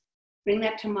is. Bring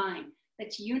that to mind.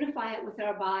 Let's unify it with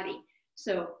our body.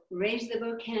 So raise the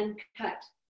bokken, cut.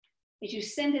 As you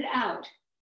send it out,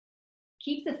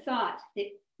 keep the thought that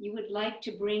you would like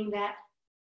to bring that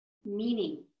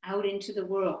meaning out into the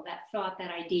world, that thought,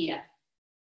 that idea.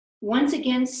 Once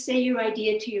again, say your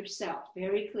idea to yourself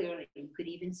very clearly. You could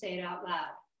even say it out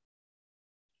loud.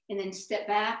 And then step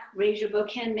back, raise your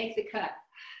bokken, make the cut.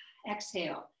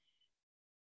 Exhale.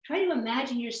 Try to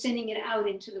imagine you're sending it out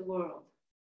into the world.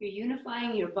 You're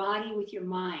unifying your body with your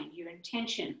mind, your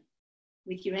intention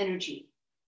with your energy.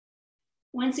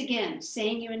 Once again,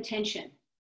 saying your intention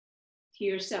to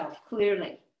yourself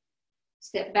clearly.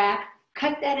 Step back,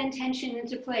 cut that intention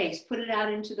into place, put it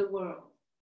out into the world.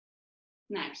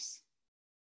 Nice.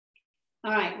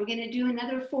 All right, we're going to do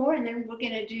another 4, and then we're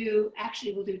going to do,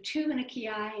 actually, we'll do 2 in a ki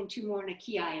and 2 more in a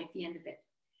ki at the end of it.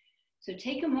 So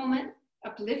take a moment,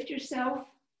 uplift yourself,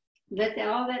 let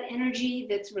all that energy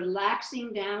that's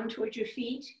relaxing down towards your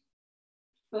feet,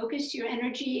 focus your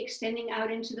energy extending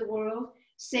out into the world.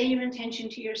 Say your intention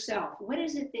to yourself. What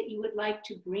is it that you would like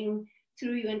to bring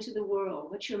through you into the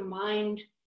world? What's your mind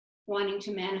wanting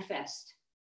to manifest?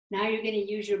 Now you're going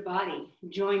to use your body,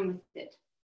 join with it.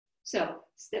 So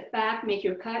step back, make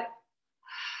your cut,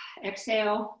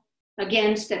 exhale.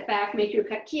 Again, step back, make your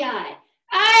cut, ki.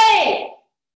 Aye!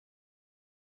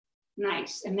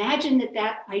 Nice. Imagine that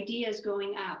that idea is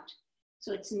going out.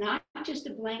 So it's not just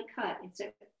a blank cut, it's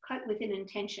a cut with an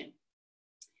intention.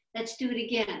 Let's do it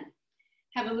again.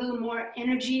 Have a little more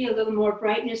energy, a little more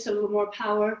brightness, a little more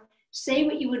power. Say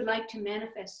what you would like to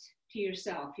manifest to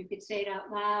yourself. You could say it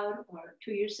out loud or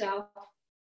to yourself.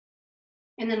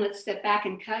 And then let's step back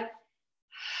and cut.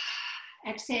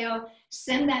 Exhale,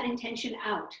 send that intention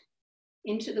out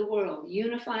into the world,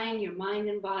 unifying your mind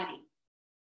and body.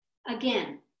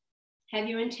 Again, have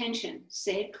your intention,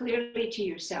 say it clearly to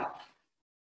yourself.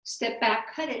 Step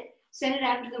back, cut it, send it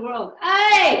out into the world.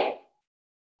 Aye!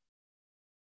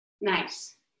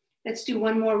 Nice. Let's do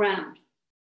one more round.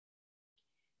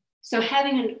 So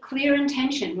having a clear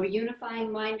intention, we're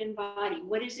unifying mind and body.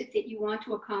 What is it that you want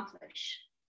to accomplish?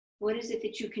 What is it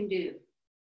that you can do?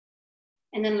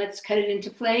 And then let's cut it into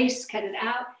place, cut it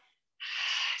out,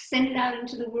 send it out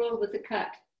into the world with a cut.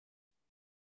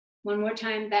 One more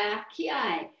time back, ki.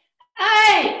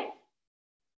 Aye!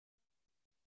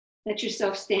 Let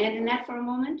yourself stand in that for a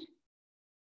moment.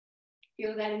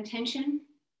 Feel that intention.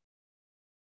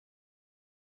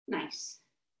 Nice.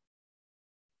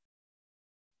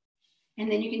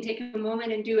 And then you can take a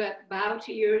moment and do a bow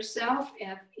to yourself.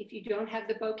 If you don't have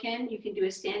the bokken, you can do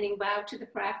a standing bow to the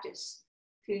practice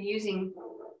through using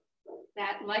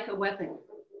that like a weapon.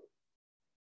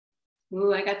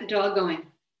 Ooh, I got the dog going.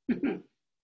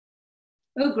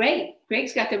 Oh, great.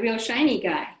 Greg's got the real shiny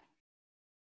guy.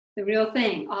 The real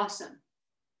thing. Awesome.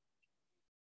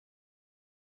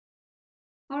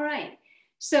 All right.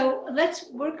 So let's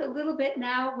work a little bit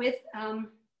now with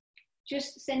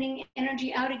just sending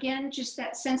energy out again, just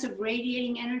that sense of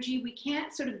radiating energy. We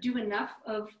can't sort of do enough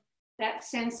of that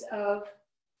sense of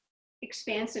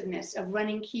expansiveness, of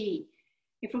running ki.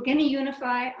 If we're going to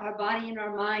unify our body and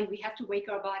our mind, we have to wake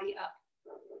our body up.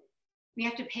 We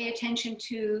have to pay attention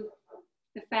to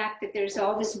the fact that there's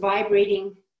all this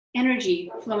vibrating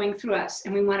energy flowing through us,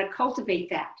 and we want to cultivate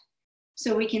that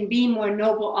so we can be more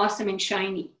noble, awesome, and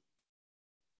shiny.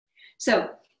 So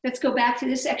let's go back to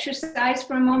this exercise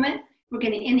for a moment. We're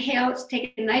going to inhale, let's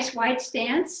take a nice wide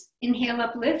stance. Inhale,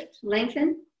 uplift,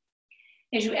 lengthen.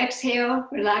 As you exhale,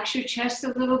 relax your chest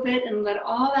a little bit and let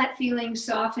all that feeling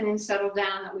soften and settle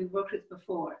down that we've worked with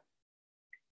before.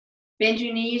 Bend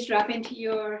your knees, drop into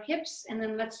your hips, and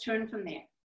then let's turn from there.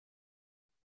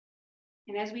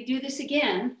 And as we do this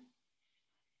again,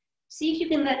 see if you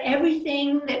can let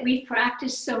everything that we've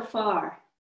practiced so far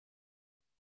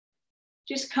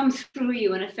just come through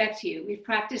you and affect you. We've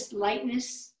practiced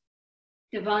lightness,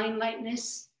 divine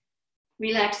lightness,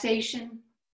 relaxation,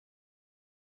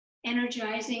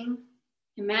 energizing,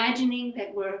 imagining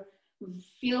that we're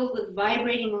filled with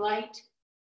vibrating light.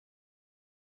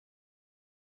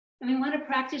 And we want to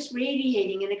practice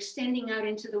radiating and extending out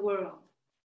into the world.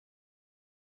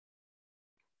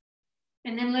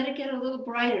 And then let it get a little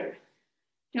brighter.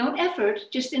 Don't effort,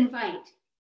 just invite.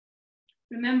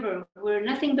 Remember, we're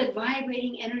nothing but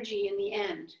vibrating energy in the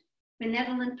end.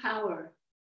 Benevolent power,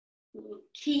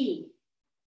 ki.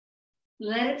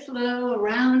 Let it flow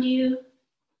around you.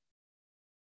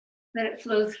 Let it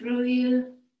flow through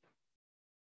you.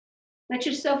 Let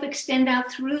yourself extend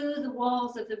out through the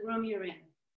walls of the room you're in.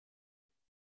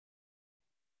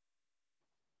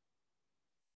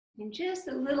 And just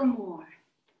a little more.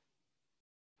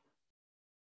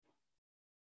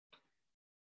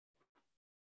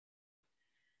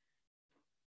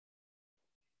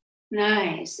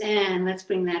 Nice, and let's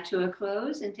bring that to a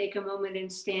close and take a moment and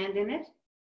stand in it.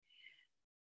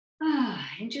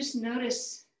 And just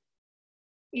notice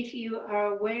if you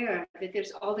are aware that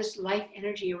there's all this life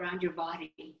energy around your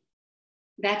body.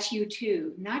 That's you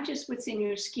too, not just what's in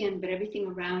your skin, but everything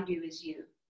around you is you.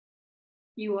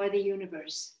 You are the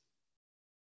universe,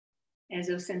 as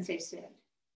O-sensei said.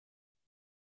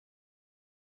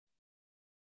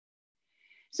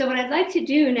 So what I'd like to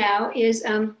do now is,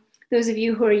 those of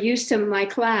you who are used to my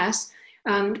class,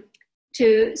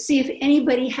 to see if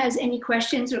anybody has any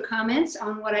questions or comments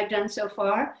on what I've done so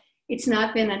far. It's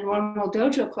not been a normal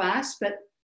dojo class, but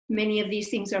many of these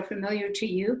things are familiar to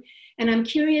you. And I'm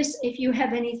curious if you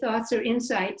have any thoughts or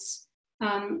insights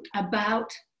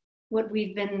about what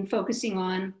we've been focusing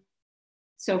on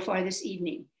so far this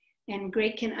evening. And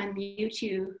Greg can unmute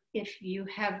you if you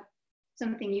have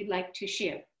something you'd like to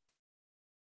share.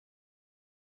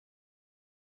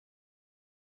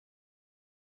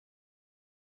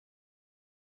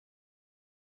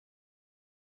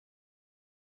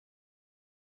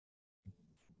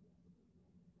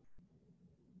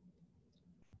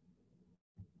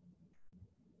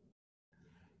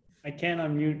 I can't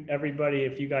unmute everybody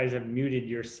if you guys have muted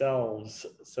yourselves.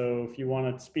 So if you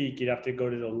want to speak, you'd have to go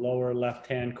to the lower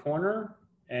left-hand corner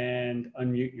and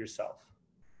unmute yourself.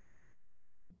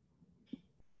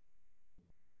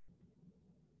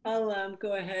 I'll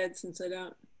go ahead since I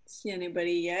don't see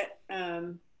anybody yet.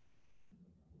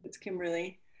 It's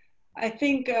Kimberly. I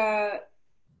think there's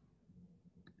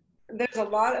a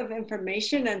lot of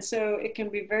information, and so it can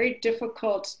be very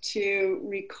difficult to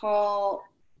recall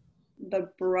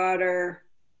the broader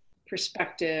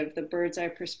perspective, the bird's eye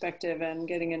perspective, and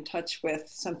getting in touch with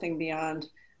something beyond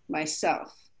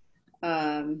myself.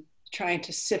 Trying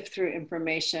to sift through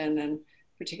information, and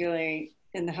particularly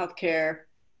in the healthcare,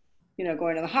 you know,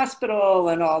 going to the hospital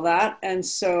and all that. And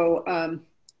so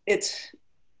it's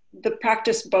the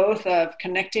practice both of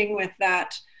connecting with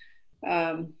that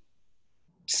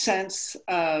sense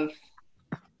of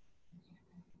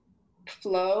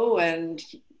flow and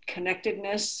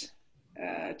connectedness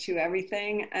to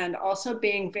everything, and also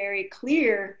being very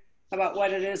clear about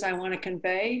what it is I want to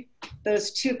convey.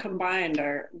 Those two combined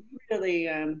are really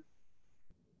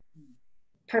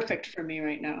perfect for me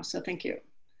right now. So thank you.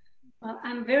 Well,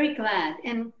 I'm very glad.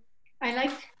 And I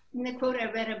like the quote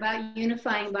I read about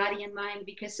unifying body and mind,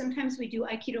 because sometimes we do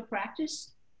Aikido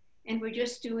practice and we're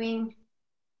just doing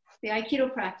the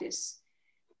Aikido practice,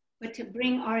 but to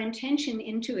bring our intention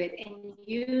into it and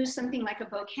use something like a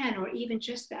bokken or even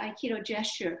just the Aikido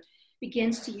gesture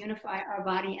begins to unify our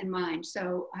body and mind.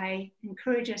 So I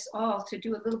encourage us all to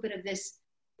do a little bit of this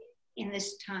in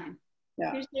this time.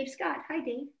 Yeah. There's Dave Scott. Hi,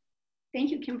 Dave.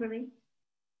 Thank you, Kimberly.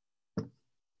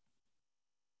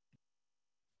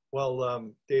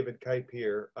 Well, David Kipe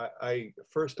here. I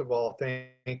first of all,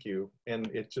 thank you. And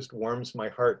it just warms my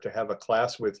heart to have a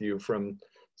class with you from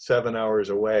 7 hours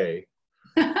away.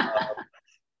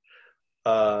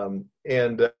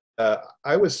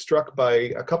 I was struck by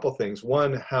a couple things.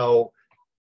 One, how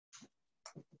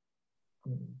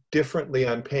differently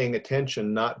I'm paying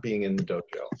attention not being in the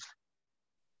dojo.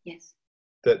 Yes.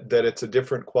 That it's a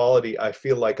different quality. I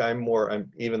feel like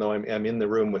even though I'm in the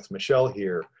room with Michelle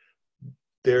here,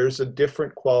 there's a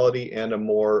different quality and a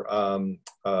more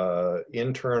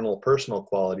internal, personal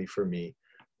quality for me,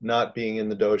 not being in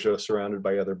the dojo surrounded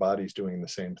by other bodies doing the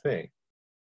same thing.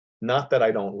 Not that I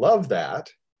don't love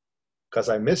that, because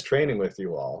I miss training with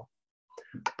you all,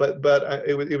 but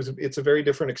it's a very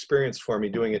different experience for me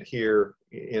doing it here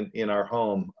in our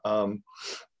home.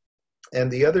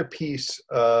 And the other piece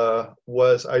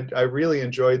was I really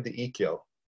enjoyed the ikkyo.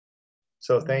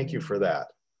 So thank you for that.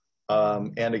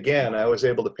 And again, I was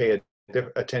able to pay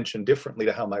attention differently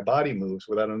to how my body moves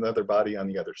without another body on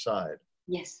the other side.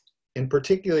 Yes. In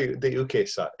particular, the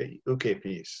uke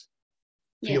piece.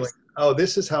 Feeling, Yes. oh,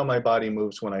 this is how my body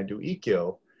moves when I do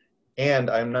ikkyo, and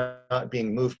I'm not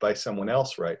being moved by someone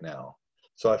else right now.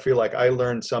 So I feel like I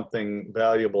learned something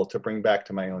valuable to bring back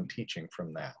to my own teaching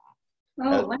from that,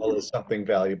 as well as something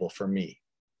valuable for me.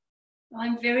 Well,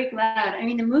 I'm very glad. I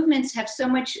mean, the movements have so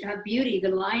much beauty, the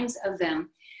lines of them.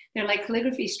 They're like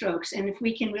calligraphy strokes. And if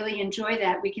we can really enjoy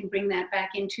that, we can bring that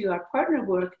back into our partner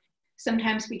work.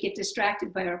 Sometimes we get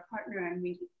distracted by our partner and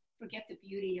we forget the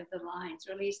beauty of the lines,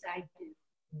 or at least I do.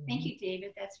 Thank you,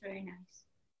 David. That's very nice.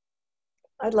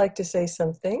 I'd like to say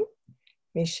something.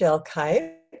 Michelle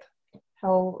Kipe,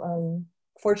 how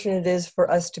fortunate it is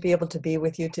for us to be able to be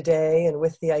with you today and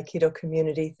with the Aikido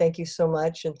community. Thank you so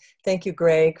much. And thank you,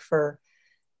 Greg, for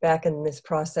backing this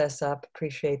process up.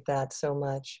 Appreciate that so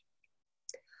much.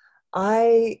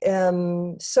 I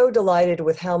am so delighted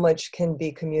with how much can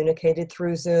be communicated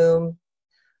through Zoom.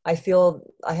 I feel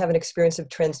I have an experience of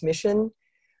transmission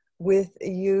with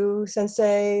you,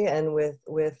 Sensei, and with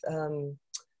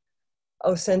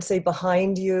Sensei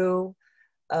behind you,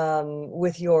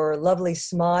 with your lovely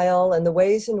smile and the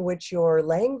ways in which your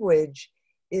language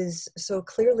is so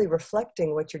clearly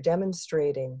reflecting what you're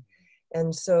demonstrating.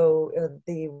 And so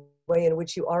the way in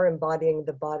which you are embodying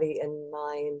the body and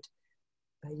mind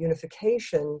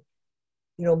unification,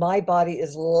 you know, my body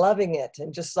is loving it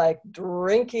and just like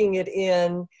drinking it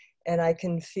in, and I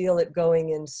can feel it going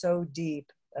in so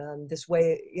deep this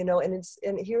way, you know, and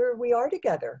here we are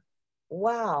together.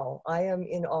 Wow, I am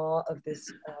in awe of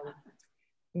this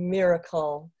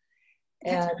miracle.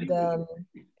 And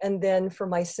then for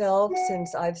myself,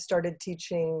 since I've started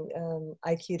teaching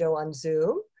Aikido on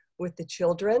Zoom with the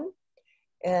children,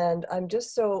 and I'm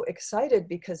just so excited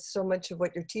because so much of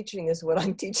what you're teaching is what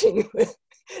I'm teaching with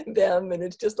them. And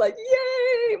it's just like,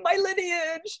 yay, my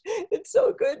lineage. It's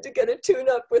so good to get a tune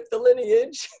up with the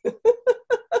lineage.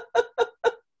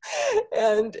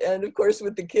 And of course,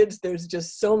 with the kids, there's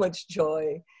just so much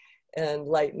joy and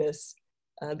lightness.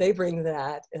 They bring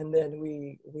that, and then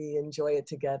we enjoy it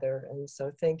together. And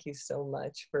so thank you so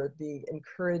much for the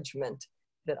encouragement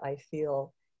that I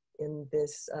feel in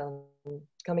this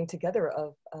coming together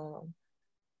of,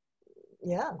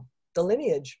 the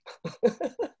lineage.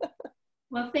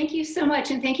 Well, thank you so much.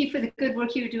 And thank you for the good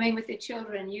work you're doing with the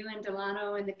children, you and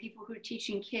Delano and the people who are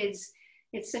teaching kids.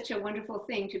 It's such a wonderful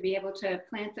thing to be able to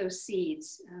plant those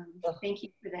seeds. Thank you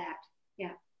for that.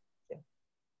 Yeah.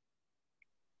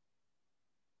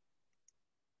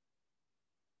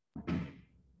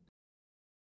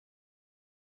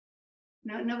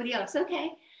 No, nobody else.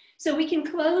 Okay. So we can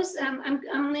close. I'm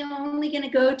only going to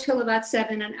go till about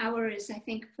 7. An hour is, I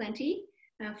think, plenty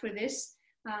for this.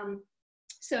 We're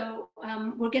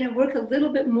going to work a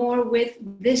little bit more with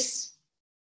this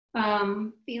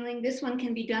feeling. This one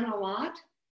can be done a lot.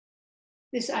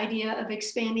 This idea of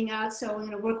expanding out. So I'm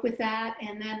going to work with that.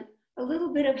 And then a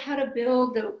little bit of how to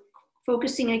build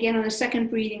focusing again on the second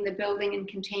breathing, the building and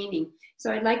containing.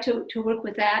 So I'd like to work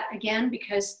with that again,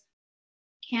 because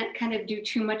can't kind of do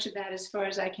too much of that as far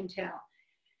as I can tell.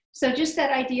 So just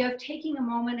that idea of taking a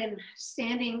moment and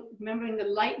standing, remembering the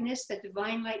lightness, that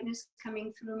divine lightness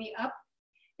coming through me up,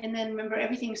 and then remember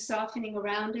everything softening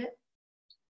around it.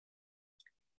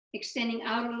 Extending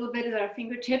out a little bit at our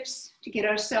fingertips to get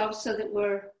ourselves so that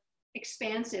we're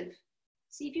expansive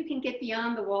See if you can get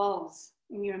beyond the walls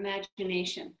in your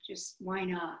imagination. Just why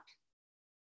not?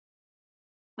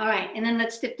 All right, and then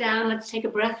let's dip down. Let's take a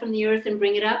breath from the earth and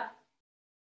bring it up.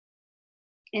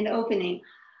 And opening.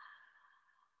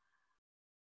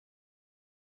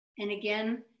 And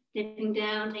again, dipping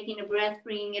down, taking a breath,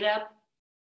 bringing it up.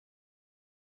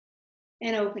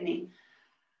 And opening.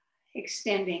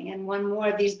 Extending. And one more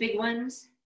of these big ones.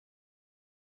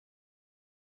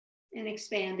 And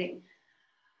expanding.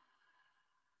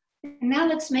 And now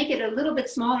let's make it a little bit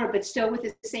smaller, but still with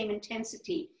the same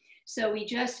intensity. So we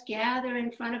just gather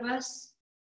in front of us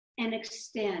and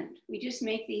extend. We just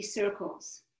make these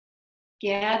circles.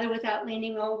 Gather without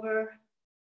leaning over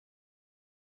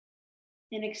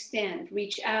and extend.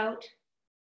 Reach out,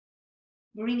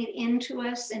 bring it into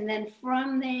us, and then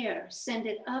from there, send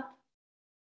it up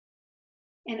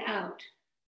and out.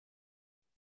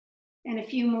 And a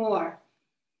few more.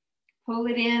 Pull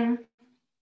it in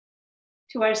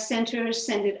to our center,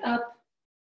 send it up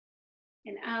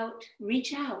and out.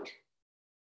 Reach out,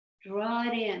 draw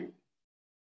it in,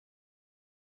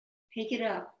 pick it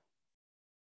up.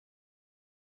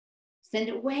 Send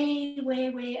it way, way,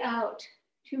 way out.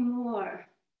 2 more.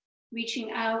 Reaching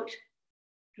out,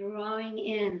 drawing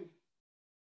in.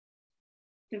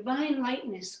 Divine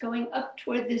lightness going up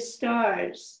toward the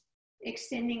stars,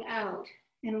 extending out.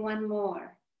 And 1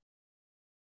 more.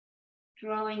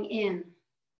 Drawing in.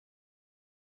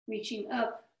 Reaching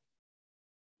up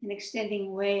and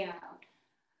extending way out.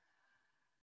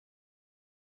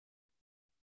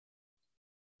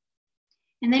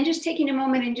 And then just taking a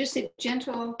moment and just a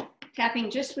gentle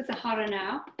tapping just with the hara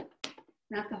now,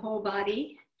 not the whole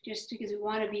body, just because we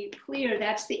want to be clear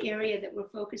that's the area that we're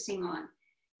focusing on.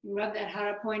 And rub that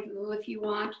hara point a little if you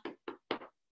want.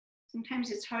 Sometimes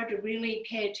it's hard to really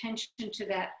pay attention to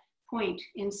that point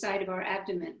inside of our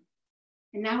abdomen.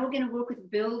 And now we're going to work with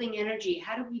building energy.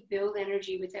 How do we build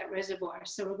energy with that reservoir?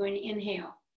 So we're going to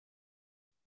inhale.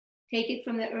 Take it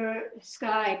from the earth,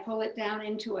 sky, pull it down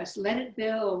into us. Let it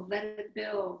build, let it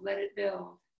build, let it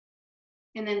build.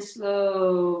 And then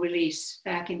slow release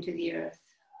back into the earth.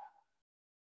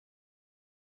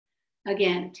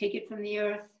 Again, take it from the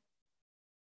earth,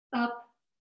 up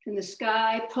from the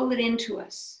sky, pull it into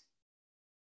us.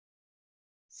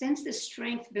 Sense the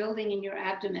strength building in your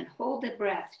abdomen. Hold the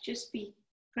breath, just be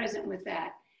present with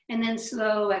that. And then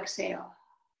slow exhale.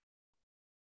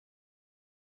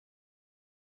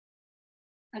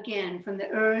 Again, from the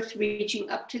earth, reaching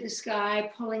up to the sky,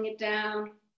 pulling it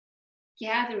down.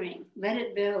 Gathering, let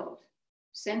it build.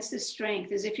 Sense the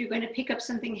strength as if you're going to pick up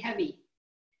something heavy.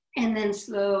 And then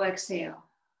slow exhale.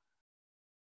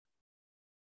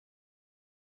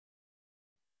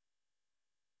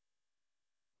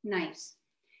 Nice.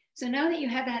 So now that you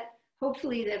have that,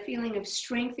 hopefully the feeling of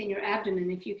strength in your abdomen,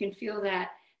 if you can feel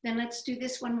that, then let's do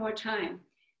this one more time.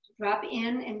 Drop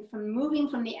in and from moving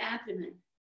from the abdomen,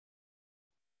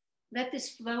 let this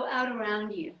flow out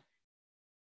around you.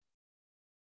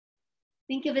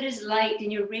 Think of it as light, and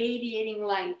you're radiating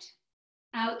light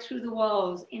out through the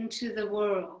walls into the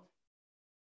world.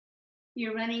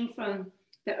 You're running from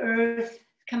the earth,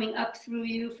 coming up through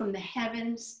you, from the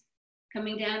heavens,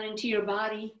 coming down into your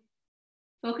body,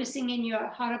 focusing in your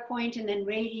hara point and then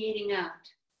radiating out.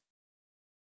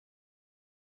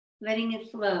 Letting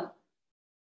it flow.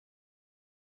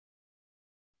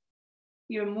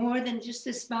 You're more than just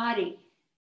this body.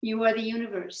 You are the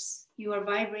universe. You are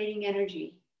vibrating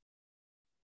energy.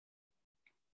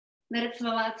 Let it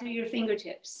flow out through your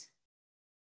fingertips.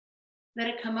 Let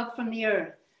it come up from the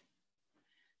earth.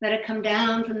 Let it come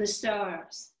down from the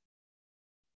stars.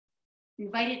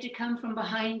 Invite it to come from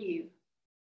behind you,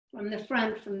 from the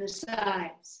front, from the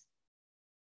sides.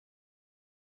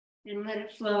 And let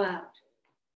it flow out.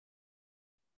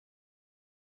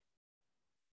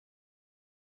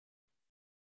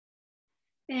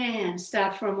 And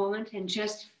stop for a moment and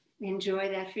just enjoy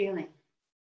that feeling.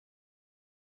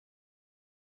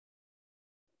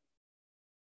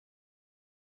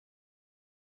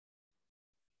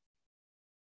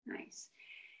 Nice.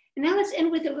 And now let's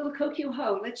end with a little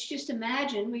kokyu-ho. Let's just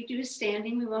imagine, we do it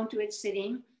standing, we won't do it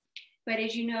sitting. But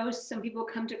as you know, some people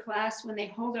come to class when they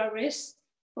hold our wrists.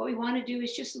 What we want to do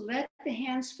is just let the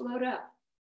hands float up.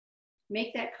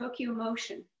 Make that kokyu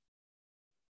motion.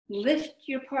 Lift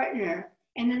your partner,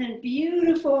 and then a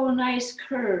beautiful, nice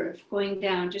curve going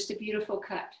down, just a beautiful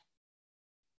cut.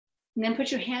 And then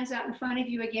put your hands out in front of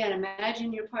you again.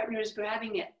 Imagine your partner is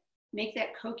grabbing it. Make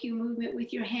that kokyu movement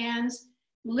with your hands.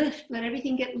 Lift, let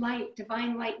everything get light,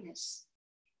 divine lightness.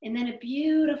 And then a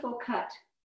beautiful cut.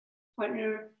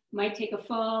 Partner might take a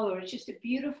fall, or it's just a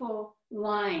beautiful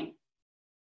line.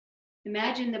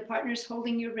 Imagine the partner's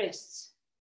holding your wrists.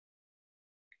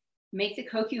 Make the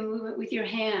kokyu movement with your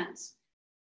hands.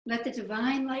 Let the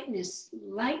divine lightness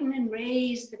lighten and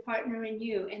raise the partner in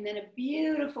you, and then a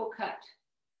beautiful cut.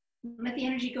 Let the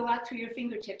energy go out through your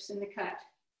fingertips in the cut.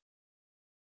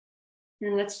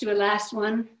 And let's do a last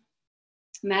one.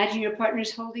 Imagine your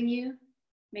partner's holding you.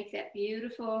 Make that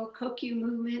beautiful kokyu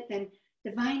movement, then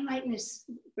divine lightness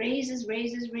raises,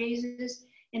 raises, raises,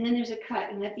 and then there's a cut,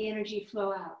 and let the energy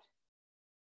flow out.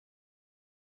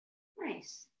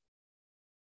 Nice.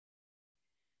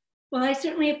 Well, I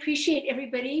certainly appreciate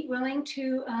everybody willing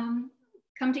to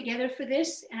come together for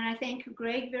this, and I thank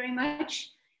Greg very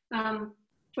much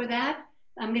for that.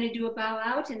 I'm going to do a bow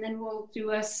out, and then we'll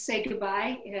do a say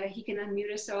goodbye. He can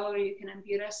unmute us all, or you can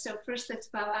unmute us. So first, let's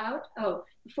bow out. Oh,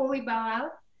 before we bow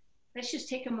out, let's just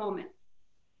take a moment,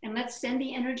 and let's send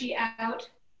the energy out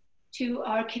to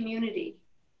our community,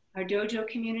 our dojo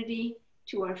community,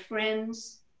 to our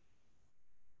friends,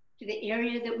 to the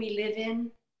area that we live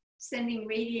in, sending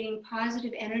radiating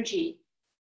positive energy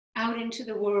out into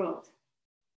the world.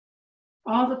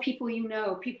 All the people you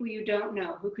know, people you don't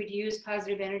know, who could use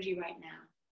positive energy right now.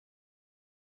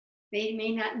 They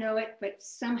may not know it, but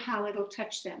somehow it'll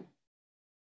touch them.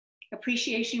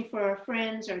 Appreciation for our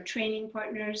friends, our training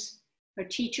partners, our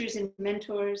teachers and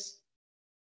mentors.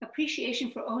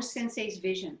 Appreciation for O Sensei's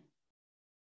vision,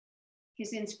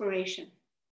 his inspiration.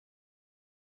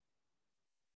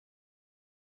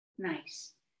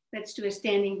 Nice. Let's do a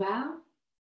standing bow.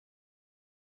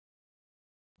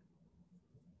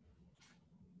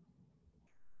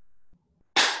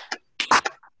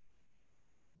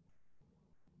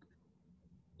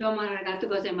 Domo arigatou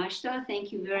gozaimashita.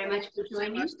 Thank you very much for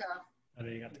joining.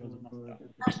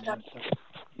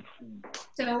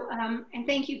 So, and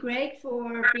thank you, Greg,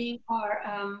 for being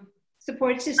our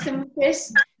support system with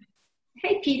this.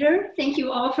 Hey, Peter, thank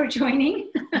you all for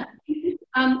joining.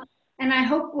 And I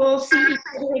hope we'll see each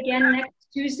other again next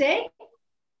Tuesday.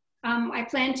 I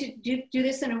plan to do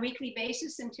this on a weekly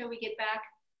basis until we get back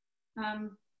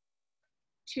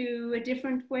to a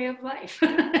different way of life.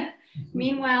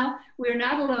 Meanwhile, we're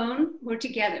not alone, we're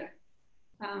together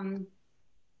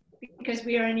because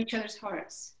we are in each other's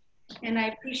hearts. And I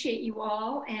appreciate you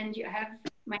all, and you have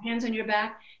my hands on your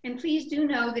back. And please do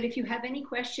know that if you have any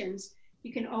questions,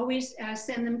 you can always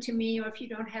send them to me, or if you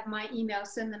don't have my email,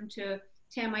 send them to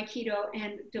Tam Aikido,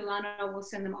 and Delano will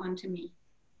send them on to me.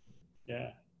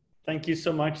 Yeah. Thank you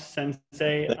so much,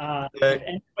 Sensei. If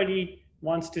anybody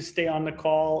wants to stay on the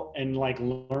call and like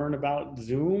learn about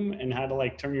Zoom and how to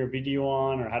like turn your video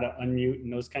on or how to unmute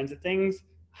and those kinds of things,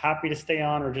 happy to stay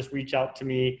on, or just reach out to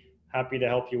me. Happy to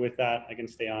help you with that. I can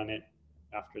stay on it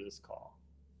after this call.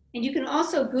 And you can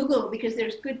also Google, because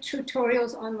there's good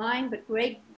tutorials online, but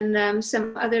Greg and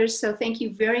some others. So thank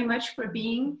you very much for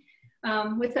being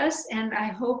with us, and I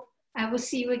hope I will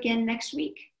see you again next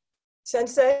week.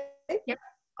 Sensei? Yep.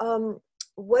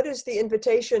 What is the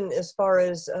invitation as far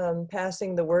as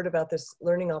passing the word about this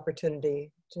learning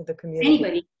opportunity to the community?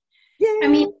 Anybody. Yay. I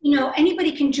mean, you know,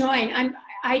 anybody can join.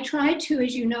 I try to,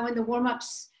 as you know, in the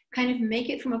warm-ups, kind of make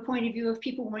it from a point of view of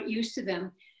people weren't used to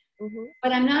them. Mm-hmm.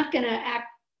 But I'm not going to act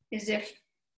as if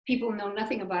people know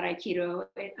nothing about Aikido.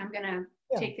 I'm going to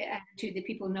take the attitude that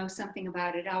people know something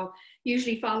about it. I'll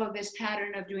usually follow this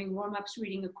pattern of doing warm-ups,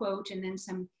 reading a quote, and then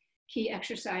some key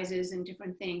exercises and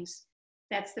different things.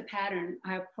 That's the pattern.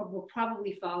 I will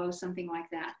probably follow something like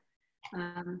that.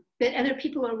 But other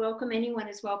people are welcome. Anyone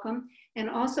is welcome. And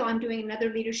also I'm doing another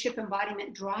leadership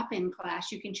embodiment drop-in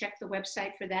class. You can check the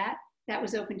website for that. That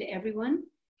was open to everyone.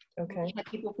 Okay. We had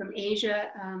people from Asia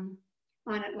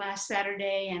on it last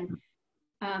Saturday. And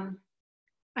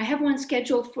I have one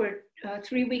scheduled for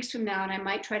 3 weeks from now, and I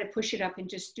might try to push it up and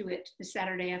just do it the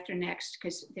Saturday after next,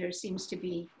 because there seems to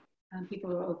be people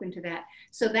who are open to that.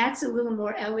 So that's a little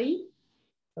more LE.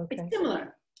 Okay. It's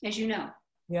similar, as you know,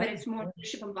 but it's more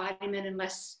leadership embodiment, and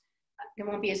less, there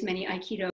won't be as many Aikido